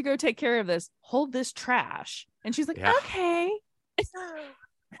 I need to go take care of this. Hold this trash. And she's like, okay.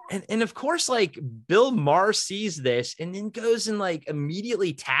 And of course, like, Bill Maher sees this and then goes and like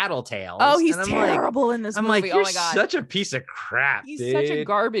immediately tattletales. Oh, he's terrible in this movie. Like, oh my God, such a piece of crap. He's dude. Such a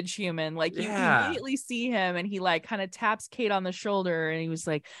garbage human. Like, you immediately see him and he like kind of taps Kate on the shoulder and he was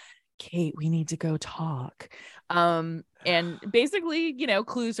like, Kate, we need to go talk. And basically,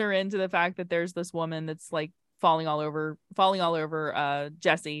 clues her into the fact that there's this woman that's like falling all over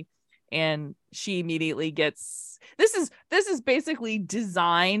Jesse. And she immediately gets, this is basically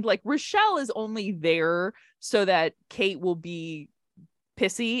designed, like, Rochelle is only there so that Kate will be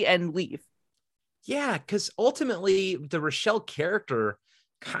pissy and leave. Yeah, because ultimately the Rochelle character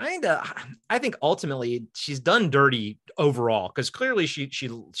I think ultimately she's done dirty overall, because clearly she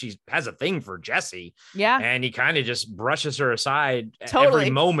has a thing for Jesse. Yeah. And he kind of just brushes her aside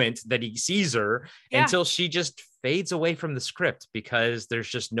every moment that he sees her until she just fades away from the script because there's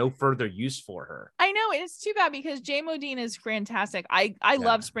just no further use for her. I know, it's too bad because Jay Modine is fantastic. I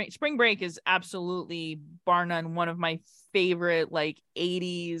love Spring Break is absolutely bar none one of my favorite like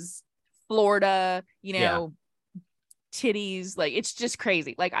 80s Florida, titties, like, it's just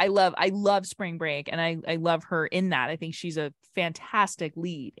crazy. Like, I love Spring Break, and I love her in that. I think she's a fantastic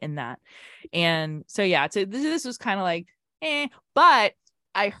lead in that. And so this was kind of like but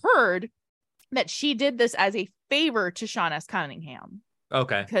I heard that she did this as a favor to Sean S. Cunningham.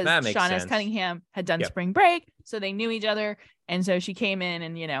 Okay, because Sean S. Cunningham had done Spring Break, so they knew each other, and so she came in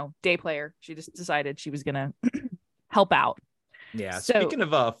and day player, she just decided she was gonna help out. Yeah. So, Speaking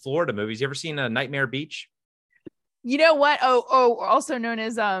of Florida movies, you ever seen Nightmare Beach? you know what? Also known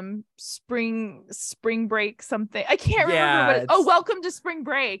as spring break something. I can't remember what Yeah, it, Welcome to Spring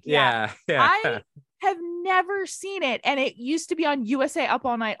Break. Yeah. yeah, yeah. I have never seen it, and it used to be on USA Up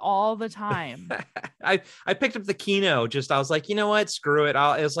All Night all the time. I picked up the Kino. I was like, you know what? Screw it.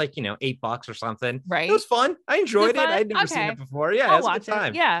 It was like, $8 or something. It Right? was fun. I enjoyed it. Fun? I'd never seen Okay. it before. Yeah, I'll it was a watch good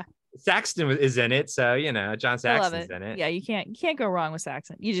time. it. Yeah. Saxton is in it, so John I love Saxton's it. in it. Yeah, you can't go wrong with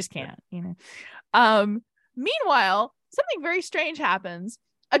Saxon. You just can't. Meanwhile, something very strange happens.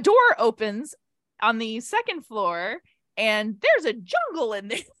 A door opens on the second floor, and there's a jungle in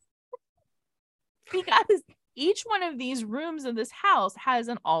there. Because each one of these rooms in this house has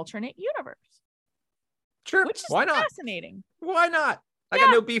an alternate universe. Sure. Which is Why not? fascinating. Why not? I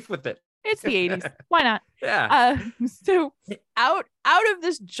got no beef with it. It's the 80s. Why not? Yeah. So out of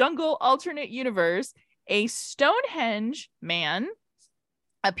this jungle alternate universe, a Stonehenge man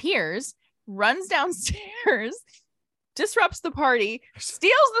appears, runs downstairs, disrupts the party,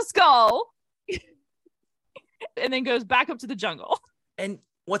 steals the skull, and then goes back up to the jungle. And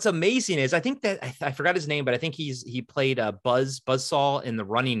what's amazing is I think that I forgot his name, but I think he played Buzzsaw in The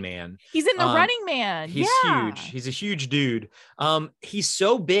Running Man. He's in The Running Man. He's huge. He's a huge dude. He's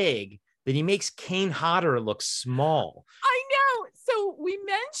so big that he makes Kane Hodder look small. I know. So we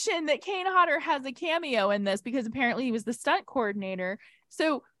mentioned that Kane Hodder has a cameo in this because apparently he was the stunt coordinator.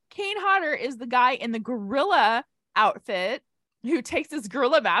 So Kane Hodder is the guy in the gorilla outfit who takes his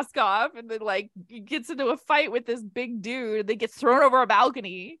gorilla mask off and then gets into a fight with this big dude. They get thrown over a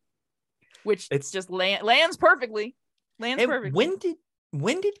balcony, which it's just lands perfectly.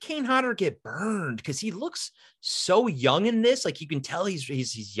 When did Kane Hodder get burned? Because he looks so young in this. Like you can tell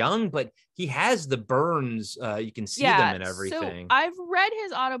he's young, but he has the burns. You can see them and everything. So I've read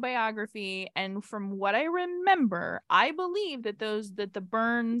his autobiography, and from what I remember, I believe that the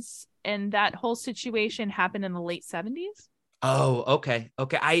burns and that whole situation happened in the late 70s. Oh, okay.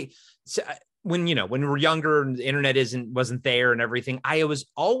 When we were younger and the internet wasn't there and everything, I was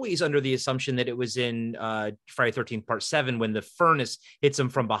always under the assumption that it was in Friday 13th Part 7 when the furnace hits him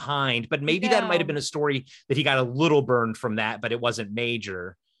from behind, but maybe that might have been a story that he got a little burned from that, but it wasn't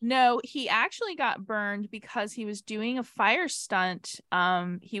major. No, he actually got burned because he was doing a fire stunt.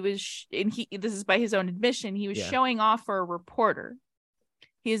 This is by his own admission, he was showing off for a reporter.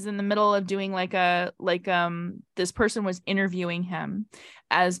 He's in the middle of doing this person was interviewing him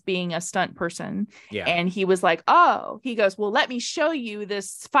as being a stunt person. Yeah. And he was like, he goes, well, let me show you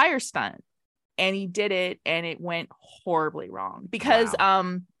this fire stunt. And he did it and it went horribly wrong because,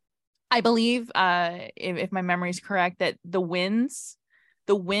 I believe, if my memory is correct, that the winds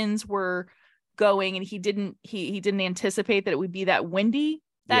were going and he didn't anticipate that it would be that windy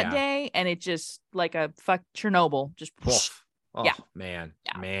that day. And it just like a Chernobyl, just oh man.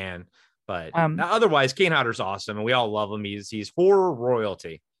 But otherwise Kane Hodder's awesome and we all love him. He's horror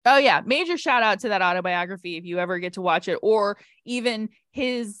royalty. Oh yeah, major shout out to that autobiography if you ever get to watch it, or even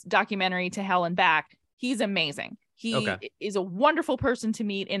his documentary To Hell and Back. He's amazing. He is a wonderful person to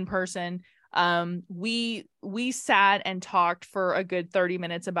meet in person. We sat and talked for a good 30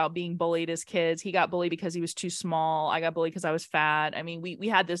 minutes about being bullied as kids. He got bullied because he was too small. I got bullied because I was fat. I mean, we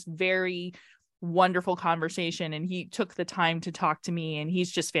had this very wonderful conversation and he took the time to talk to me and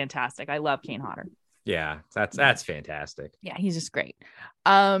he's just fantastic. I love Kane Hodder. Yeah, that's fantastic. Yeah, he's just great.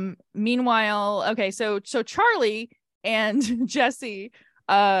 Meanwhile, so Charlie and Jesse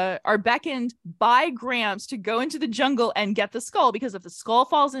are beckoned by Gramps to go into the jungle and get the skull, because if the skull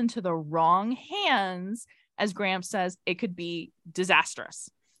falls into the wrong hands, as Gramps says, it could be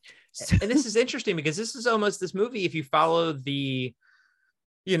disastrous. And this is interesting because this is almost this movie, if you follow the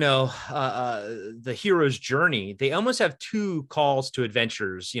hero's journey, they almost have two calls to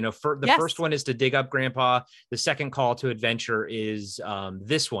adventures. First one is to dig up Grandpa. The second call to adventure is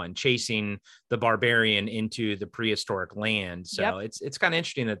this one, chasing the barbarian into the prehistoric land. So it's kind of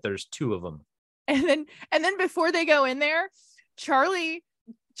interesting that there's two of them. And then before they go in there, Charlie,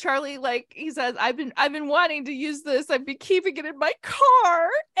 like he says, I've been wanting to use this. I've been keeping it in my car,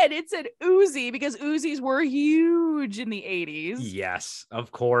 and it's an Uzi because Uzis were huge in the 80s. Yes,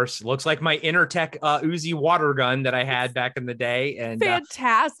 of course. Looks like my Intertech Uzi water gun that I had back in the day. And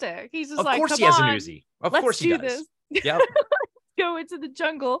fantastic. He's just of course he has an Uzi. Of course he does. Yep. Go into the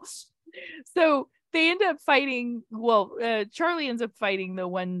jungle. So they end up fighting. Well, Charlie ends up fighting the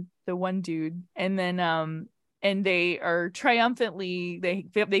one dude, and then and they are triumphantly,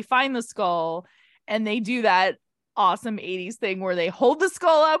 they find the skull and they do that awesome 80s thing where they hold the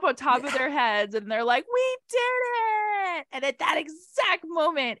skull up on top of their heads and they're like, we did it. And at that exact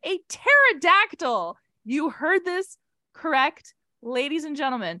moment, a pterodactyl, you heard this correct, ladies and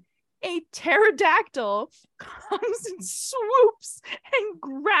gentlemen, a pterodactyl comes and swoops and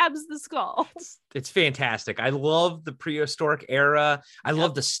grabs the skull. It's fantastic. I love the prehistoric era. I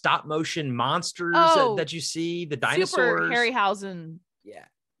love the stop motion monsters that you see, the dinosaurs. Super Harryhausen. Yeah.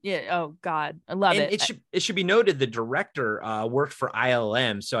 Yeah. Oh God, I love it. It should be noted the director worked for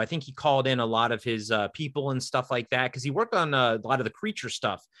ILM, so I think he called in a lot of his people and stuff like that because he worked on a lot of the creature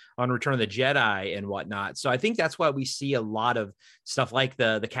stuff on Return of the Jedi and whatnot. So I think that's why we see a lot of stuff like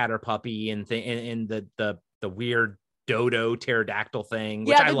the Caterpuppy and the weird dodo pterodactyl thing,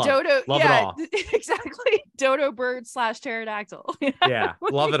 which I love. Dodo, love it all. Exactly. Dodo bird / pterodactyl. Yeah,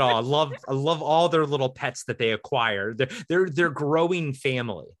 love it all. I love all their little pets that they acquire. They're growing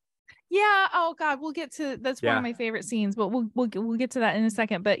family. Yeah. Oh God, we'll get to that's one of my favorite scenes, but we'll get to that in a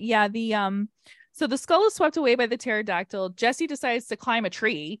second. But yeah, so the skull is swept away by the pterodactyl. Jesse decides to climb a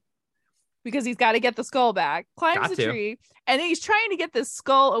tree because he's got to get the skull back. Climbs the tree, and he's trying to get this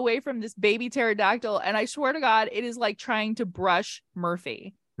skull away from this baby pterodactyl. And I swear to God, it is like trying to brush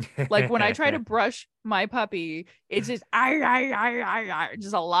Murphy. Like when I try to brush my puppy, it's just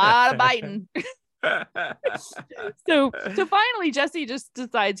just a lot of biting. So finally Jesse just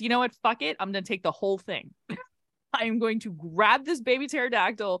decides, you know what, fuck it, I'm gonna take the whole thing. I'm going to grab this baby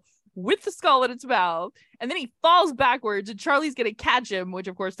pterodactyl with the skull in its mouth, and then he falls backwards and Charlie's gonna catch him, which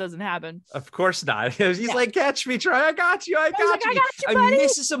of course doesn't happen. Of course not. He's like, catch me, Charlie. I got you. I got you. I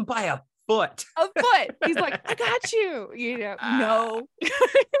misses him by a foot. He's like, I got you. You know, no.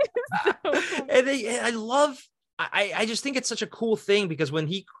 And I love. I just think it's such a cool thing because when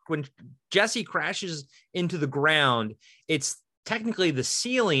Jesse crashes into the ground, it's technically the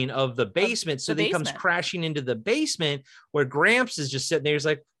ceiling of the basement. So then he comes crashing into the basement where Gramps is just sitting there. He's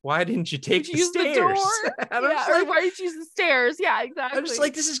like, why didn't you take the stairs? The door? Why did you use the stairs? Yeah, exactly. I'm just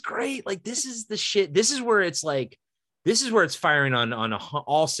like, this is great. Like, this is the shit. This is where it's like, this is where it's firing on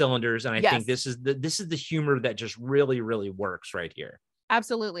all cylinders. And I think this is the humor that just really, really works right here.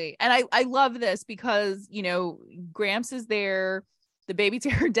 Absolutely. And I love this because, you know, Gramps is there. The baby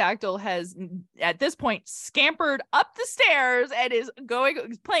pterodactyl has at this point scampered up the stairs and is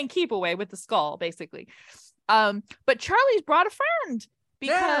playing keep away with the skull, basically. But Charlie's brought a friend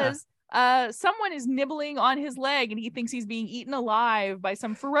because someone is nibbling on his leg and he thinks he's being eaten alive by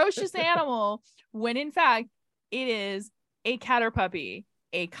some ferocious animal, when in fact it is a Caterpuppy,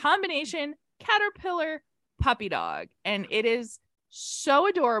 a combination caterpillar puppy dog. And it is so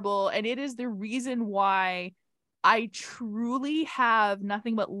adorable, and it is the reason why I truly have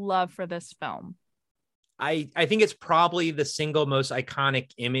nothing but love for this film. I think it's probably the single most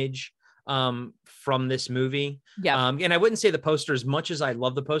iconic image from this movie. Yeah. And I wouldn't say the poster as much as I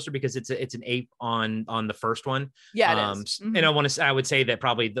love the poster because it's an ape on the first one. Yeah, it is. Mm-hmm. And I would say that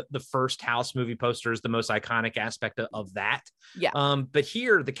probably the first House movie poster is the most iconic aspect of that. Yeah. But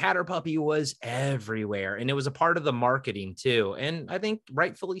here the Caterpuppy was everywhere, and it was a part of the marketing too. And I think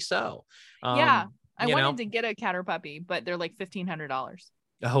rightfully so. I wanted to get a Caterpuppy, but they're like $1,500.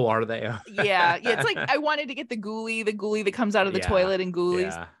 Oh, are they? Yeah. It's like I wanted to get the ghoulie that comes out of the toilet and Ghoulies.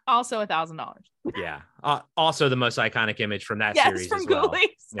 Yeah. Also $1,000. Yeah. Also the most iconic image from that series from as well. Ghoulies.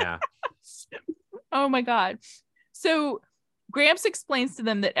 Yeah. Oh my God. So Gramps explains to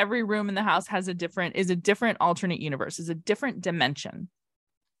them that every room in the house is a different alternate universe, is a different dimension.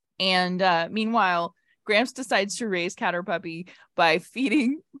 And meanwhile, Gramps decides to raise Caterpuppy by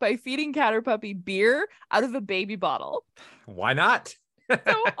feeding Caterpuppy beer out of a baby bottle. Why not?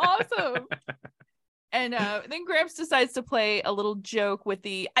 So awesome. And then Gramps decides to play a little joke with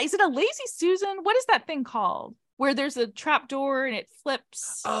is it a Lazy Susan? What is that thing called? Where there's a trap door and it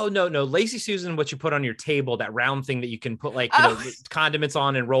flips. Oh, no. Lazy Susan, what you put on your table, that round thing that you can put like, condiments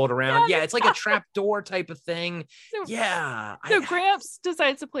on and roll it around. Yeah, it's like a trap door type of thing. So Gramps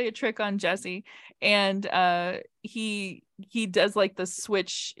decides to play a trick on Jesse, and he does like the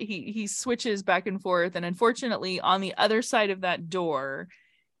switch. He switches back and forth, and unfortunately on the other side of that door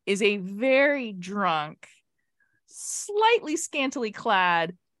is a very drunk, slightly scantily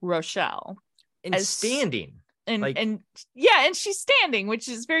clad Rochelle. Standing. And she's standing, which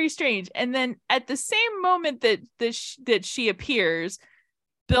is very strange. And then at the same moment that she appears,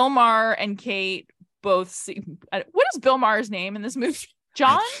 Bill Maher and Kate both see. What is Bill Maher's name in this movie?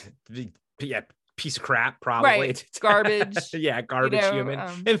 John? Yeah, piece of crap, probably. Right. Garbage. Yeah, garbage human.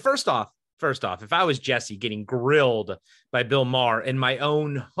 And first off, if I was Jesse getting grilled by Bill Maher in my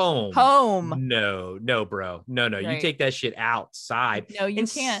own home. No, bro. No. Right. You take that shit outside. No, you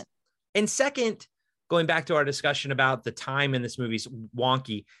can't. And second, going back to our discussion about the time in this movie's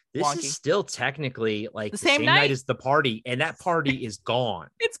wonky, this is still technically like the same night as the party, and that party is gone.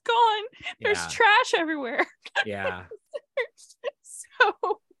 It's gone. There's trash everywhere. Yeah.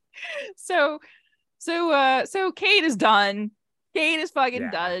 so so Kate is done. Kate is fucking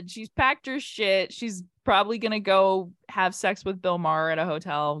Yeah. done. She's packed her shit. She's probably gonna go have sex with Bill Maher at a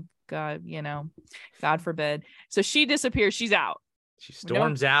hotel. God, God forbid. So she disappears. She's out. She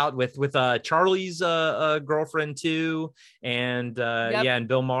storms out with Charlie's girlfriend too, and Yep. yeah, and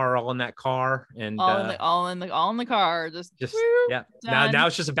Bill Maher all in that car, and all in the car. Just whoop, yeah. done. Now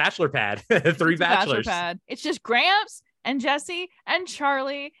it's just a bachelor pad. Three It's a bachelors. bachelor pad. It's just Gramps and Jesse and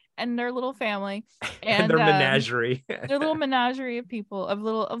Charlie and their little family And their menagerie. their little menagerie of people, of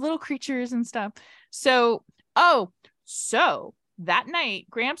little creatures and stuff. So that night,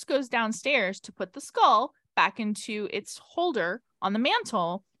 Gramps goes downstairs to put the skull back into its holder on the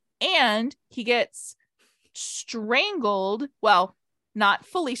mantle, and he gets strangled. Well, not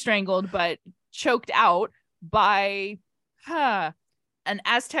fully strangled, but choked out by an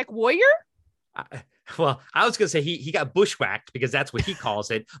Aztec warrior. Well, I was gonna say he got bushwhacked, because that's what he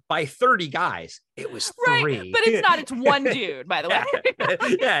calls it, by 30 guys. It was three, right? But it's not. It's one dude, by the way.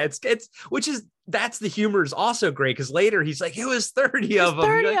 Yeah, it's that's the humor is also great, because later he's like, it was 30 of them.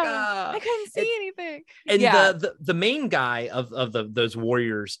 30 like, of them. I couldn't see anything. And yeah. the main guy of those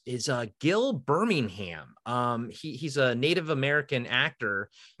warriors is Gil Birmingham. He's a Native American actor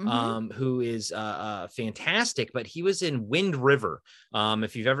who is fantastic, but he was in Wind River.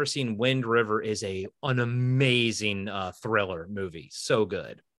 If you've ever seen Wind River, is an amazing thriller movie. So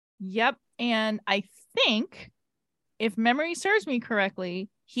good. Yep. And I think, if memory serves me correctly,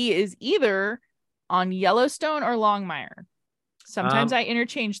 he is either on Yellowstone or Longmire. Sometimes I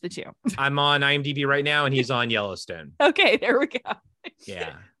interchange the two. I'm on IMDb right now, and he's on Yellowstone. Okay, there we go.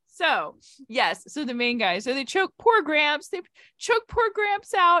 Yeah. So, yes. So the main guy. So they choke poor Gramps. They choke poor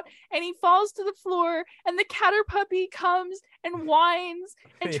Gramps out, and he falls to the floor. And the catter puppy comes and whines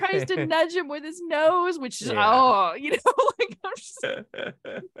and tries to nudge him with his nose, which is like I'm just.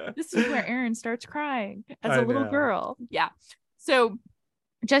 This is where Erin starts crying as a little girl. Yeah. So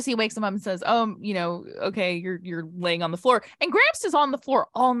Jesse wakes him up and says, okay, you're laying on the floor. And Gramps is on the floor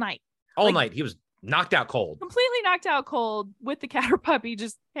all night. All night. He was knocked out cold. Completely knocked out cold, with the catter puppy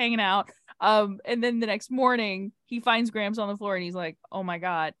just hanging out. And then the next morning, he finds Gramps on the floor, and he's like, oh my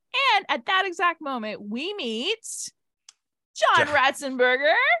God. And at that exact moment, we meet John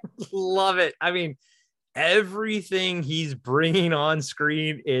Ratzenberger. Love it. I mean, everything he's bringing on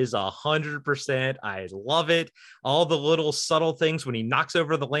screen is 100%. I love it. All the little subtle things. When he knocks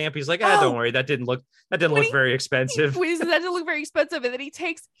over the lamp, he's like, don't worry, that didn't look very expensive. That didn't look very expensive. And then he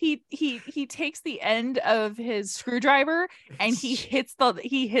takes the end of his screwdriver, and he hits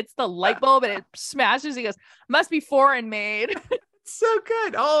the light bulb, and it smashes. He goes, must be foreign made. So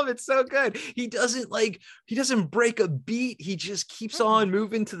good. All of it's so good. He doesn't break a beat. He just keeps on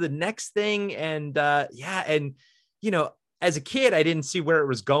moving to the next thing. And and as a kid, I didn't see where it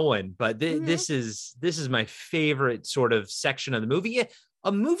was going, but this is my favorite sort of section of the movie.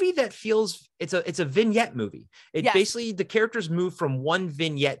 A movie that feels it's a vignette movie. Basically, the characters move from one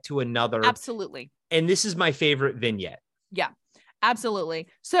vignette to another. Absolutely. And this is my favorite vignette. Yeah. Absolutely.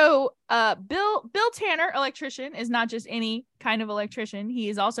 So Bill Tanner, electrician, is not just any kind of electrician. He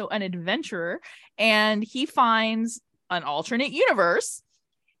is also an adventurer, and he finds an alternate universe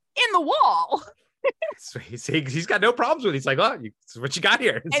in the wall. So he's got no problems with it. He's like, oh, this is what you got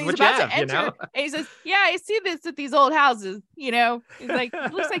here. This and is what he's you about have, to enter, and he says, yeah, I see this at these old houses. He's like,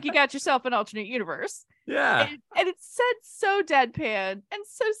 it looks like you got yourself an alternate universe. Yeah. And it's said so deadpan and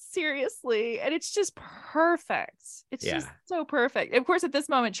so seriously, and it's just perfect. It's just so perfect. Of course, at this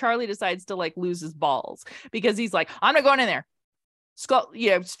moment, Charlie decides to lose his balls, because he's like, I'm not going in there. Skull,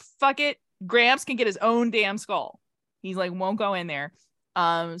 fuck it. Gramps can get his own damn skull. He's like, won't go in there.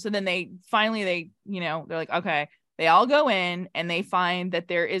 So then they're like, okay. They all go in, and they find that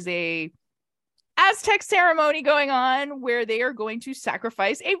there is a Aztec ceremony going on where they are going to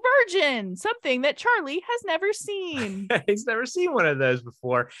sacrifice a virgin, something that Charlie has never seen. He's never seen one of those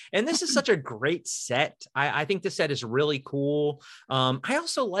before. And this is such a great set. I think the set is really cool. I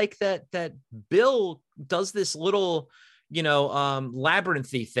also like that Bill does this little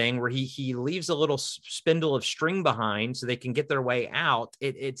labyrinthy thing where he leaves a little spindle of string behind so they can get their way out.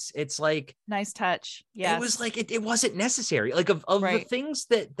 It's like nice touch. Yeah, it was like it wasn't necessary. Like of the things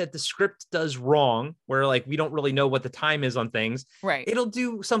that the script does wrong, where we don't really know what the time is on things. Right. It'll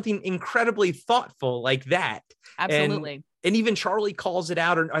do something incredibly thoughtful like that. Absolutely. And even Charlie calls it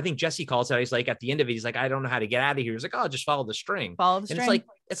out, or I think Jesse calls it out. He's like, at the end of it, he's like, I don't know how to get out of here. He's like, oh, just follow the string.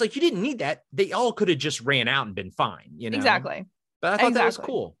 It's like you didn't need that. They all could have just ran out and been fine, Exactly. But I thought that was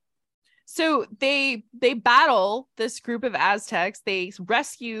cool. So they battle this group of Aztecs. They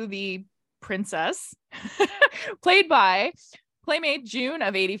rescue the princess, played by Playmate June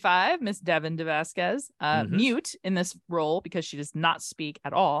of 85, Miss Devin DeVasquez, mute in this role because she does not speak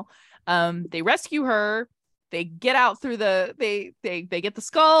at all. They rescue her. They get out through they get the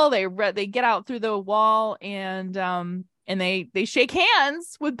skull. They get out through the wall, and they shake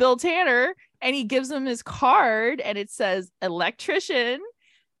hands with Bill Tanner, and he gives them his card, and it says electrician,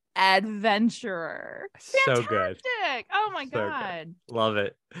 adventurer. So Fantastic. good. Oh my God. Good. Love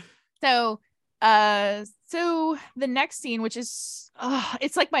it. So the next scene, which is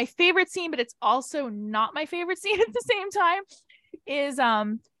it's like my favorite scene, but it's also not my favorite scene at the same time,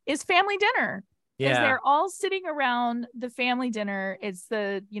 is family dinner. Because they're all sitting around the family dinner. It's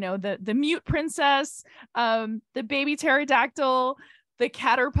the mute princess, the baby pterodactyl, the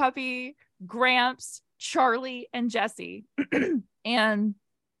catter puppy, Gramps, Charlie, and Jesse. And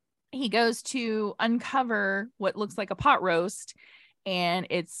he goes to uncover what looks like a pot roast, and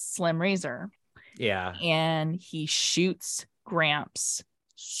it's Slim Razor. Yeah. And he shoots Gramps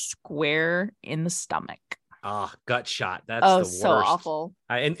square in the stomach. Gut shot. That's the worst. So awful.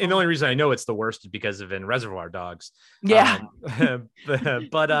 And the only reason I know it's the worst is because of in Reservoir Dogs. Yeah.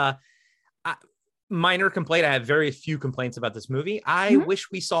 But minor complaint. I have very few complaints about this movie. I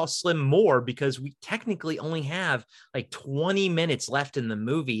wish we saw Slim more, because we technically only have like 20 minutes left in the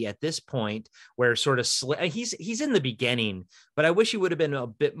movie at this point, where sort of he's in the beginning, but I wish he would have been a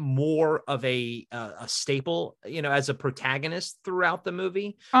bit more of a staple, as a protagonist throughout the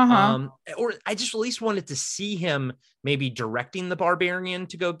movie. Or I just at least wanted to see him maybe directing the Barbarian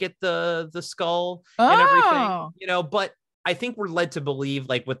to go get the skull and everything, but I think we're led to believe,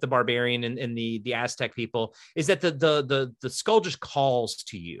 like with the Barbarian and the Aztec people, is that the skull just calls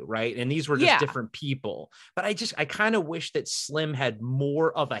to you, right? And these were just different people. But I kind of wish that Slim had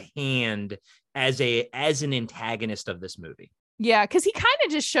more of a hand as an antagonist of this movie. Yeah, because he kind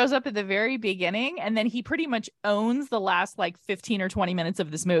of just shows up at the very beginning, and then he pretty much owns the last like 15 or 20 minutes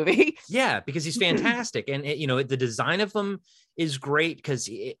of this movie. Yeah, because he's fantastic. And, the design of them is great, because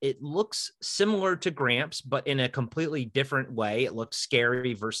it looks similar to Gramps, but in a completely different way. It looks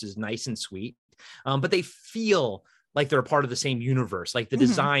scary versus nice and sweet. But they feel like they're a part of the same universe. Like the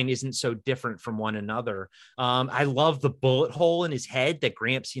design isn't so different from one another. I love the bullet hole in his head that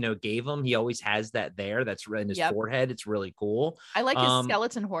Gramps, gave him. He always has that there. That's in his forehead. It's really cool. I like his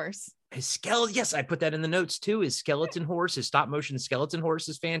skeleton horse. His skeleton. Yes, I put that in the notes too. His skeleton horse, his stop motion skeleton horse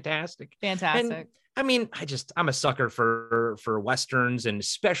is fantastic. Fantastic. And, I mean, I'm a sucker for Westerns, and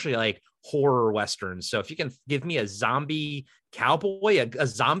especially like horror Westerns. So if you can give me a zombie cowboy, a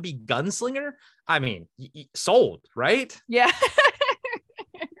zombie gunslinger, I mean, sold, right? Yeah.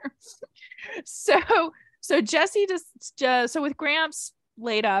 So Jesse so with Gramps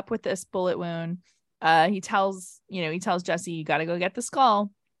laid up with this bullet wound, he tells Jesse, you got to go get the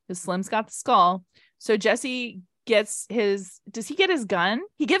skull, because Slim's got the skull. So Jesse does he get his gun?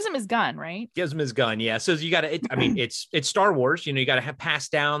 He gives him his gun, right? Gives him his gun. Yeah. So you got to, it's Star Wars, you got to have pass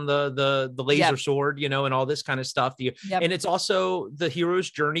down the laser sword, and all this kind of stuff. And it's also the hero's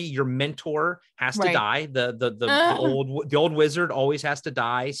journey. Your mentor has to die. The old wizard always has to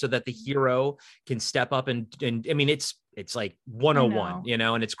die, so that the hero can step up and I mean, it's like 101,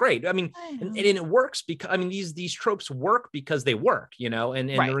 and it's great. I mean, and it works because, these tropes work because they work, and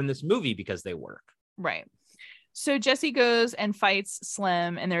they're in this movie because they work. Right. So Jesse goes and fights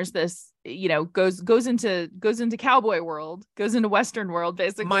Slim, and there's this, goes into cowboy world, goes into Western world,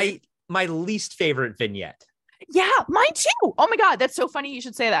 basically. My least favorite vignette. Yeah, mine too. Oh my God, that's so funny you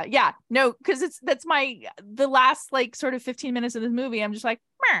should say that. Yeah, no, because that's the last like sort of 15 minutes of this movie. I'm just like,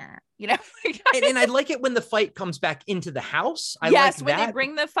 and I like it when the fight comes back into the house. When they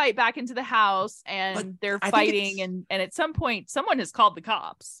bring the fight back into the house, and they're fighting, and at some point someone has called the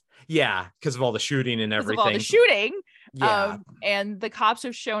cops. Yeah, because of all the shooting and everything. Of all the shooting. Yeah. And the cops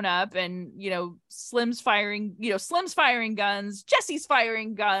have shown up, and Slim's firing guns, Jesse's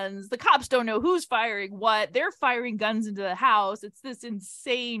firing guns. The cops don't know who's firing what. They're firing guns into the house. It's this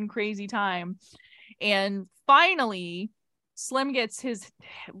insane, crazy time. And finally, Slim gets his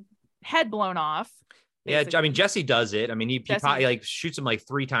head blown off. Basically. Yeah, Jesse does it. He probably like shoots him like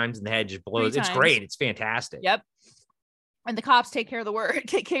 3 times in the head, just blows. It's great. It's fantastic. Yep. And the cops take care of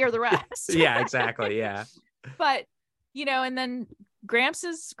the rest. Yeah, exactly. Yeah. But, and then Gramps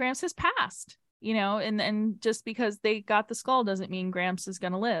has passed, and just because they got the skull doesn't mean Gramps is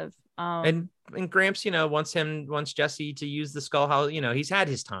going to live. And Gramps, wants Jesse to use the skull. How, he's had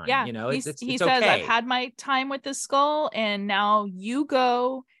his time. Yeah. He says, okay. I've had my time with the skull, and now you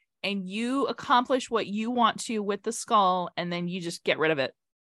go and you accomplish what you want to with the skull, and then you just get rid of it.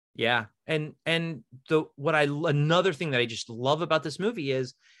 Yeah. And another thing that I just love about this movie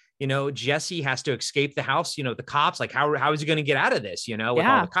is, Jesse has to escape the house, the cops, like how is he going to get out of this, with all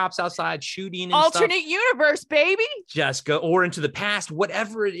the cops outside shooting and alternate stuff. universe, baby. Just go or into the past,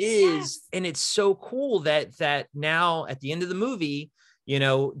 whatever it is. Yes. And it's so cool that now at the end of the movie,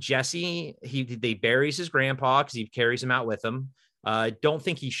 Jesse, they buries his grandpa because he carries him out with him. Don't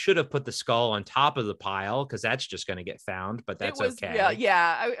think he should have put the skull on top of the pile because that's just going to get found, but that's okay.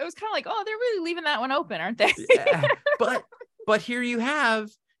 Yeah. I was kind of like, oh, they're really leaving that one open, aren't they? Yeah. But here you have,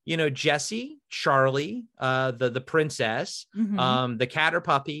 Jesse, Charlie, the princess, the Catter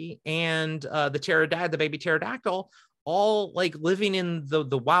puppy, and the baby pterodactyl, all like living in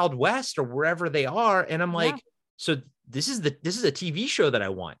the Wild West or wherever they are. And I'm like, so this is a TV show that I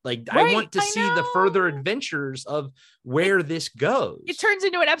want. Like, right, I want to see the further adventures of where this goes. It turns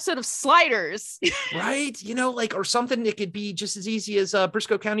into an episode of Sliders, right? Or something. It could be just as easy as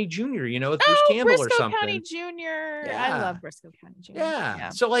Briscoe County Jr. With Bruce Campbell Briscoe or something. County Jr. Yeah. I love Briscoe County Jr. Yeah.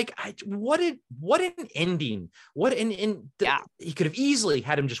 So like, what an ending. He could have easily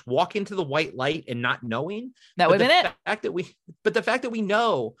had him just walk into the white light and not knowing. That would have been it. The fact that we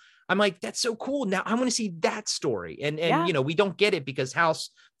know. I'm like, that's so cool. Now I want to see that story. And we don't get it because House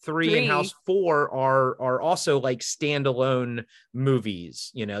 3 and House 4 are also like standalone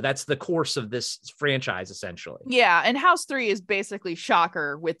movies. That's the course of this franchise, essentially. Yeah. And House 3 is basically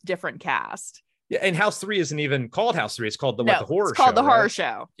Shocker with different cast. Yeah, and House 3 isn't even called House 3. It's called the horror show. It's called the horror right?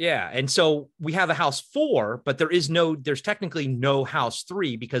 show. Yeah. And so we have a House 4, but there's technically no House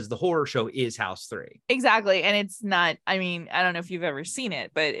 3 because the horror show is House 3. Exactly. And it's not, I don't know if you've ever seen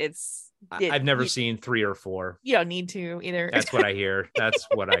it, but I've never seen 3 or 4. You don't need to either. That's what I hear.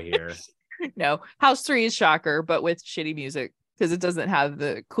 No, House 3 is Shocker, but with shitty music because it doesn't have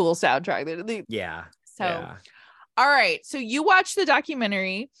the cool soundtrack. Yeah. So, all right. So you watched the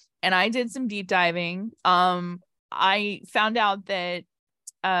documentary. And I did some deep diving. I found out that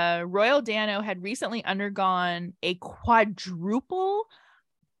Royal Dano had recently undergone a quadruple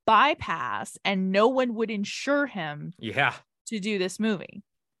bypass and no one would insure him to do this movie.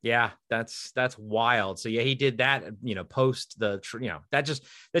 Yeah, that's wild. So yeah, he did that, post the, that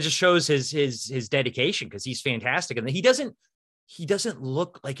just shows his dedication because he's fantastic. And he doesn't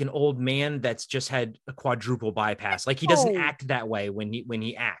look like an old man that's just had a quadruple bypass. Like he doesn't act that way when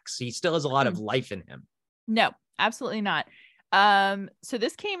he acts. He still has a lot of life in him. No, absolutely not. So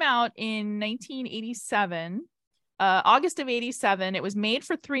this came out in 1987, August of 87. It was made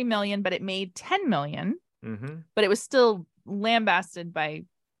for $3 million, but it made $10 million. Mm-hmm. But it was still lambasted by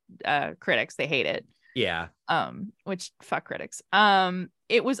critics. They hate it. Yeah. Which fuck critics.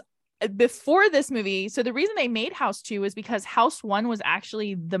 It was before this movie. So the reason they made House 2 is because House 1 was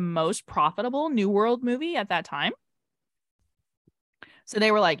actually the most profitable New World movie at that time. So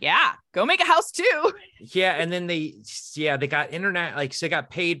they were like, yeah, go make a House 2. Yeah. And then they got they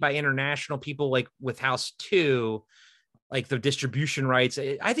got paid by international people, like with House 2, like the distribution rights.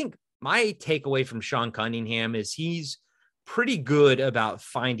 I think my takeaway from Sean Cunningham is he's pretty good about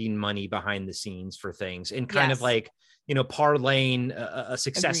finding money behind the scenes for things and kind of like, parlaying a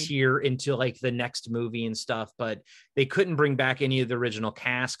success Agreed. here into like the next movie and stuff, but they couldn't bring back any of the original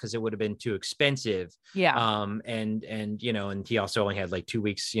cast because it would have been too expensive. Yeah. And he also only had like 2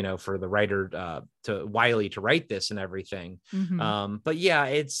 weeks, for the writer to Wiley to write this and everything. Mm-hmm. But yeah,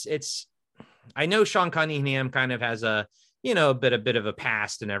 it's I know Sean Cunningham kind of has a a bit of a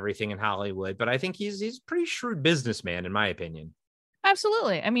past and everything in Hollywood, but I think he's a pretty shrewd businessman in my opinion.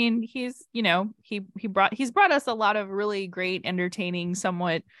 Absolutely. I mean, he's brought us a lot of really great, entertaining,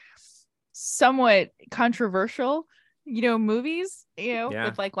 somewhat controversial, movies,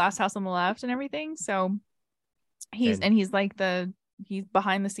 with like Last House on the Left and everything. So he's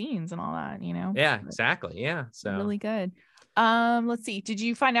behind the scenes and all that, Yeah, exactly. Yeah. So really good. Let's see. Did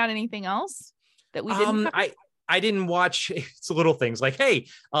you find out anything else that we didn't cover? I didn't watch. It's little things like, hey,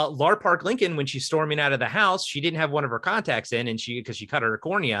 Lar Park Lincoln, when she's storming out of the house, she didn't have one of her contacts in, and because she cut her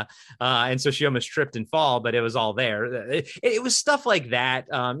cornea, and so she almost tripped and fall, but it was all there. It was stuff like that.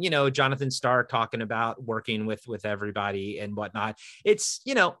 Jonathan Stark talking about working with everybody and whatnot. It's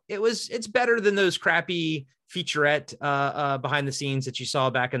it's better than those crappy featurette behind the scenes that you saw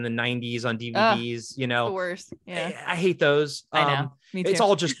back in the 90s on DVDs. The worst. Yeah, I hate those. I know. Me too. It's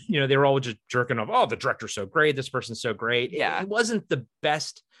all just, they were all just jerking off. Oh, the director's so great. This person's so great. Yeah. It wasn't the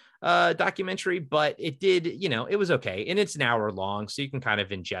best documentary, but it did, it was okay. And it's an hour long, so you can kind of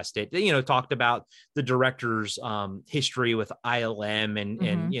ingest it. Talked about the director's history with ILM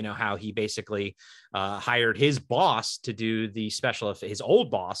and how he basically hired his boss to do the his old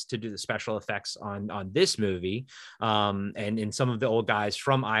boss to do the special effects on this movie. And some of the old guys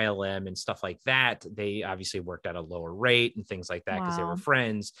from ILM and stuff like that, they obviously worked at a lower rate and things like that because they were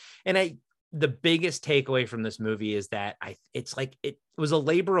friends. And the biggest takeaway from this movie is that it's like it was a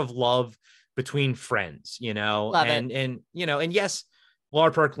labor of love between friends, and yes,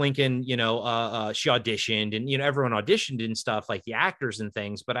 Laura Park Lincoln, she auditioned and, everyone auditioned and stuff like the actors and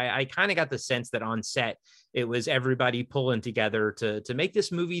things. But I kind of got the sense that on set, it was everybody pulling together to make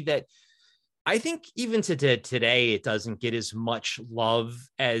this movie that I think even to today, it doesn't get as much love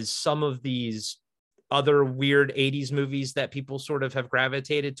as some of these other weird 80s movies that people sort of have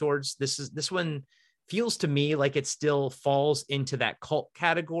gravitated towards. This one feels to me like it still falls into that cult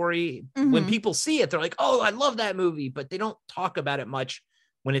category. When people see it, they're like, oh, I love that movie, but they don't talk about it much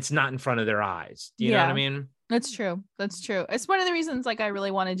when it's not in front of their eyes. Do you know what I mean? That's true. It's one of the reasons like I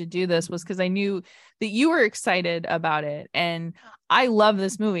really wanted to do this was because I knew that you were excited about it and I love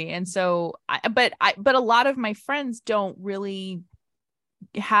this movie. And so but a lot of my friends don't really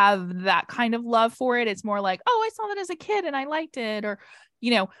have that kind of love for it. It's more like, oh, I saw that as a kid and I liked it, or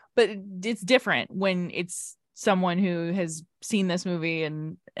but it's different when it's someone who has seen this movie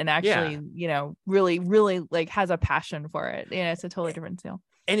and actually really like has a passion for it. It's a totally different deal.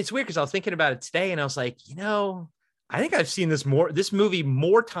 And it's weird because I was thinking about it today and I was like, I think I've seen this movie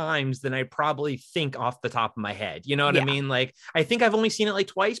more times than I probably think off the top of my head. You know what I mean? Like, I think I've only seen it like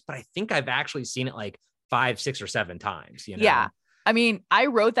twice, but I think I've actually seen it like 5, 6, or 7 times. Yeah. I mean, I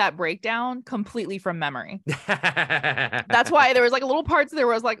wrote that breakdown completely from memory. That's why there was like a little parts there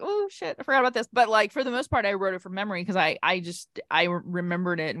where I was like, oh shit, I forgot about this. But like for the most part, I wrote it from memory because I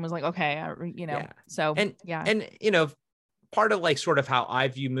remembered it and was like, okay, so and part of like sort of how I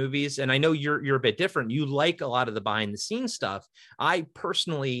view movies, and I know you're a bit different. You like a lot of the behind the scenes stuff. I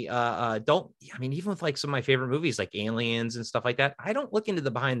personally don't. I mean, even with like some of my favorite movies like Aliens and stuff like that, I don't look into the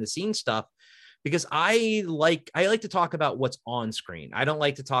behind the scenes stuff because I like to talk about what's on screen. I don't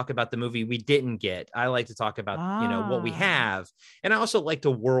like to talk about the movie we didn't get. I like to talk about, what we have. And I also like to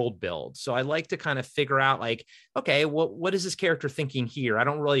world build. So I like to kind of figure out like, okay, what is this character thinking here? I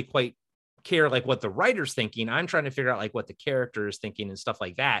don't really quite care like what the writer's thinking. I'm trying to figure out like what the character is thinking and stuff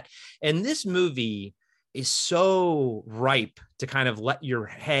like that. And this movie is so ripe to kind of let your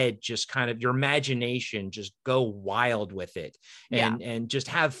head just kind of your imagination just go wild with it and just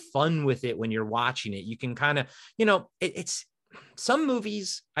have fun with it when you're watching it. You can kind of, it's some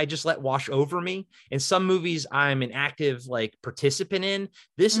movies I just let wash over me, and some movies I'm an active like participant in.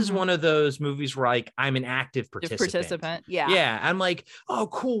 This is one of those movies where like I'm an active participant. Yeah. I'm like, oh,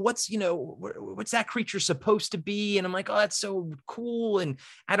 cool. What's that creature supposed to be? And I'm like, oh, that's so cool. And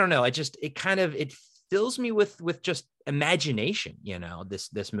I don't know. It fills me with just imagination,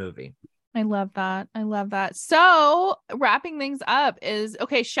 this movie. I love that. So wrapping things up is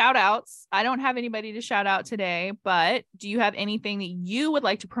okay. Shout outs. I don't have anybody to shout out today, but do you have anything that you would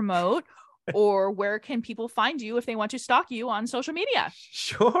like to promote or where can people find you if they want to stalk you on social media?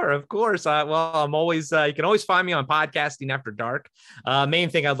 Sure, of course. Well, I'm always, you can always find me on Podcasting After Dark. Main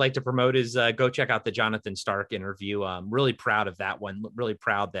thing I'd like to promote is go check out the Jonathan Stark interview. I'm really proud of that one. Really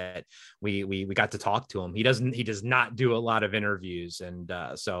proud that we got to talk to him. He does not do a lot of interviews. And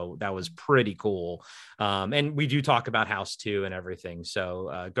so that was pretty cool. And we do talk about House 2 and everything.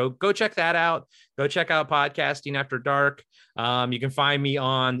 So go check that out. Go check out Podcasting After Dark. You can find me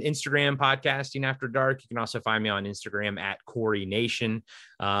on Instagram, Podcasting After Dark. You can also find me on Instagram at Corey Nation.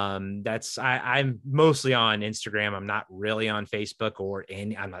 I'm mostly on Instagram. I'm not really on Facebook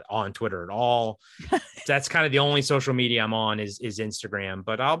I'm not on Twitter at all. That's kind of the only social media I'm on is Instagram,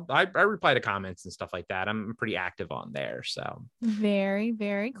 but I reply to comments and stuff like that. I'm pretty active on there. So very,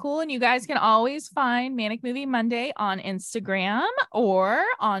 very cool. And you guys can always find Manic Movie Monday on Instagram or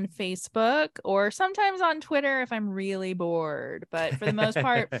on Facebook or sometimes on Twitter if I'm really bored. But for the most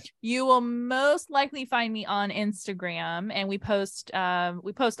part, you will most likely find me on Instagram, and we post a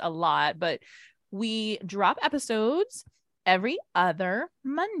lot, but we drop episodes every other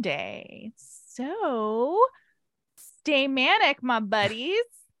Monday. So stay manic, my buddies.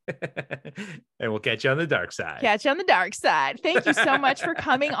 And we'll catch you on the dark side. Thank you so much for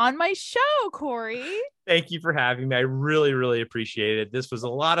coming on my show, Corey. Thank you for having me. I really, really appreciate it. This was a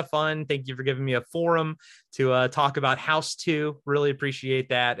lot of fun. Thank you for giving me a forum to talk about House 2. Really appreciate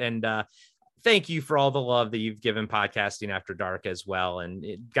that. And thank you for all the love that you've given Podcasting After Dark as well. And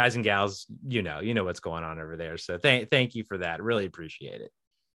guys and gals, you know what's going on over there. So thank you for that. Really appreciate it.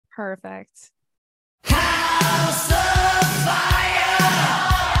 Perfect. House of Fire!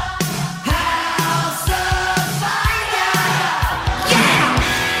 House of Fire! Yeah!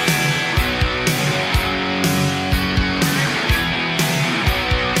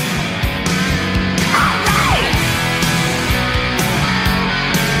 All right!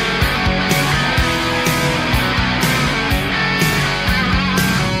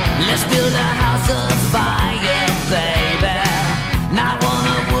 Let's build a house of fire, baby. Not one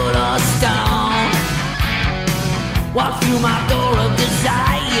of wood or stone. Walk through my door.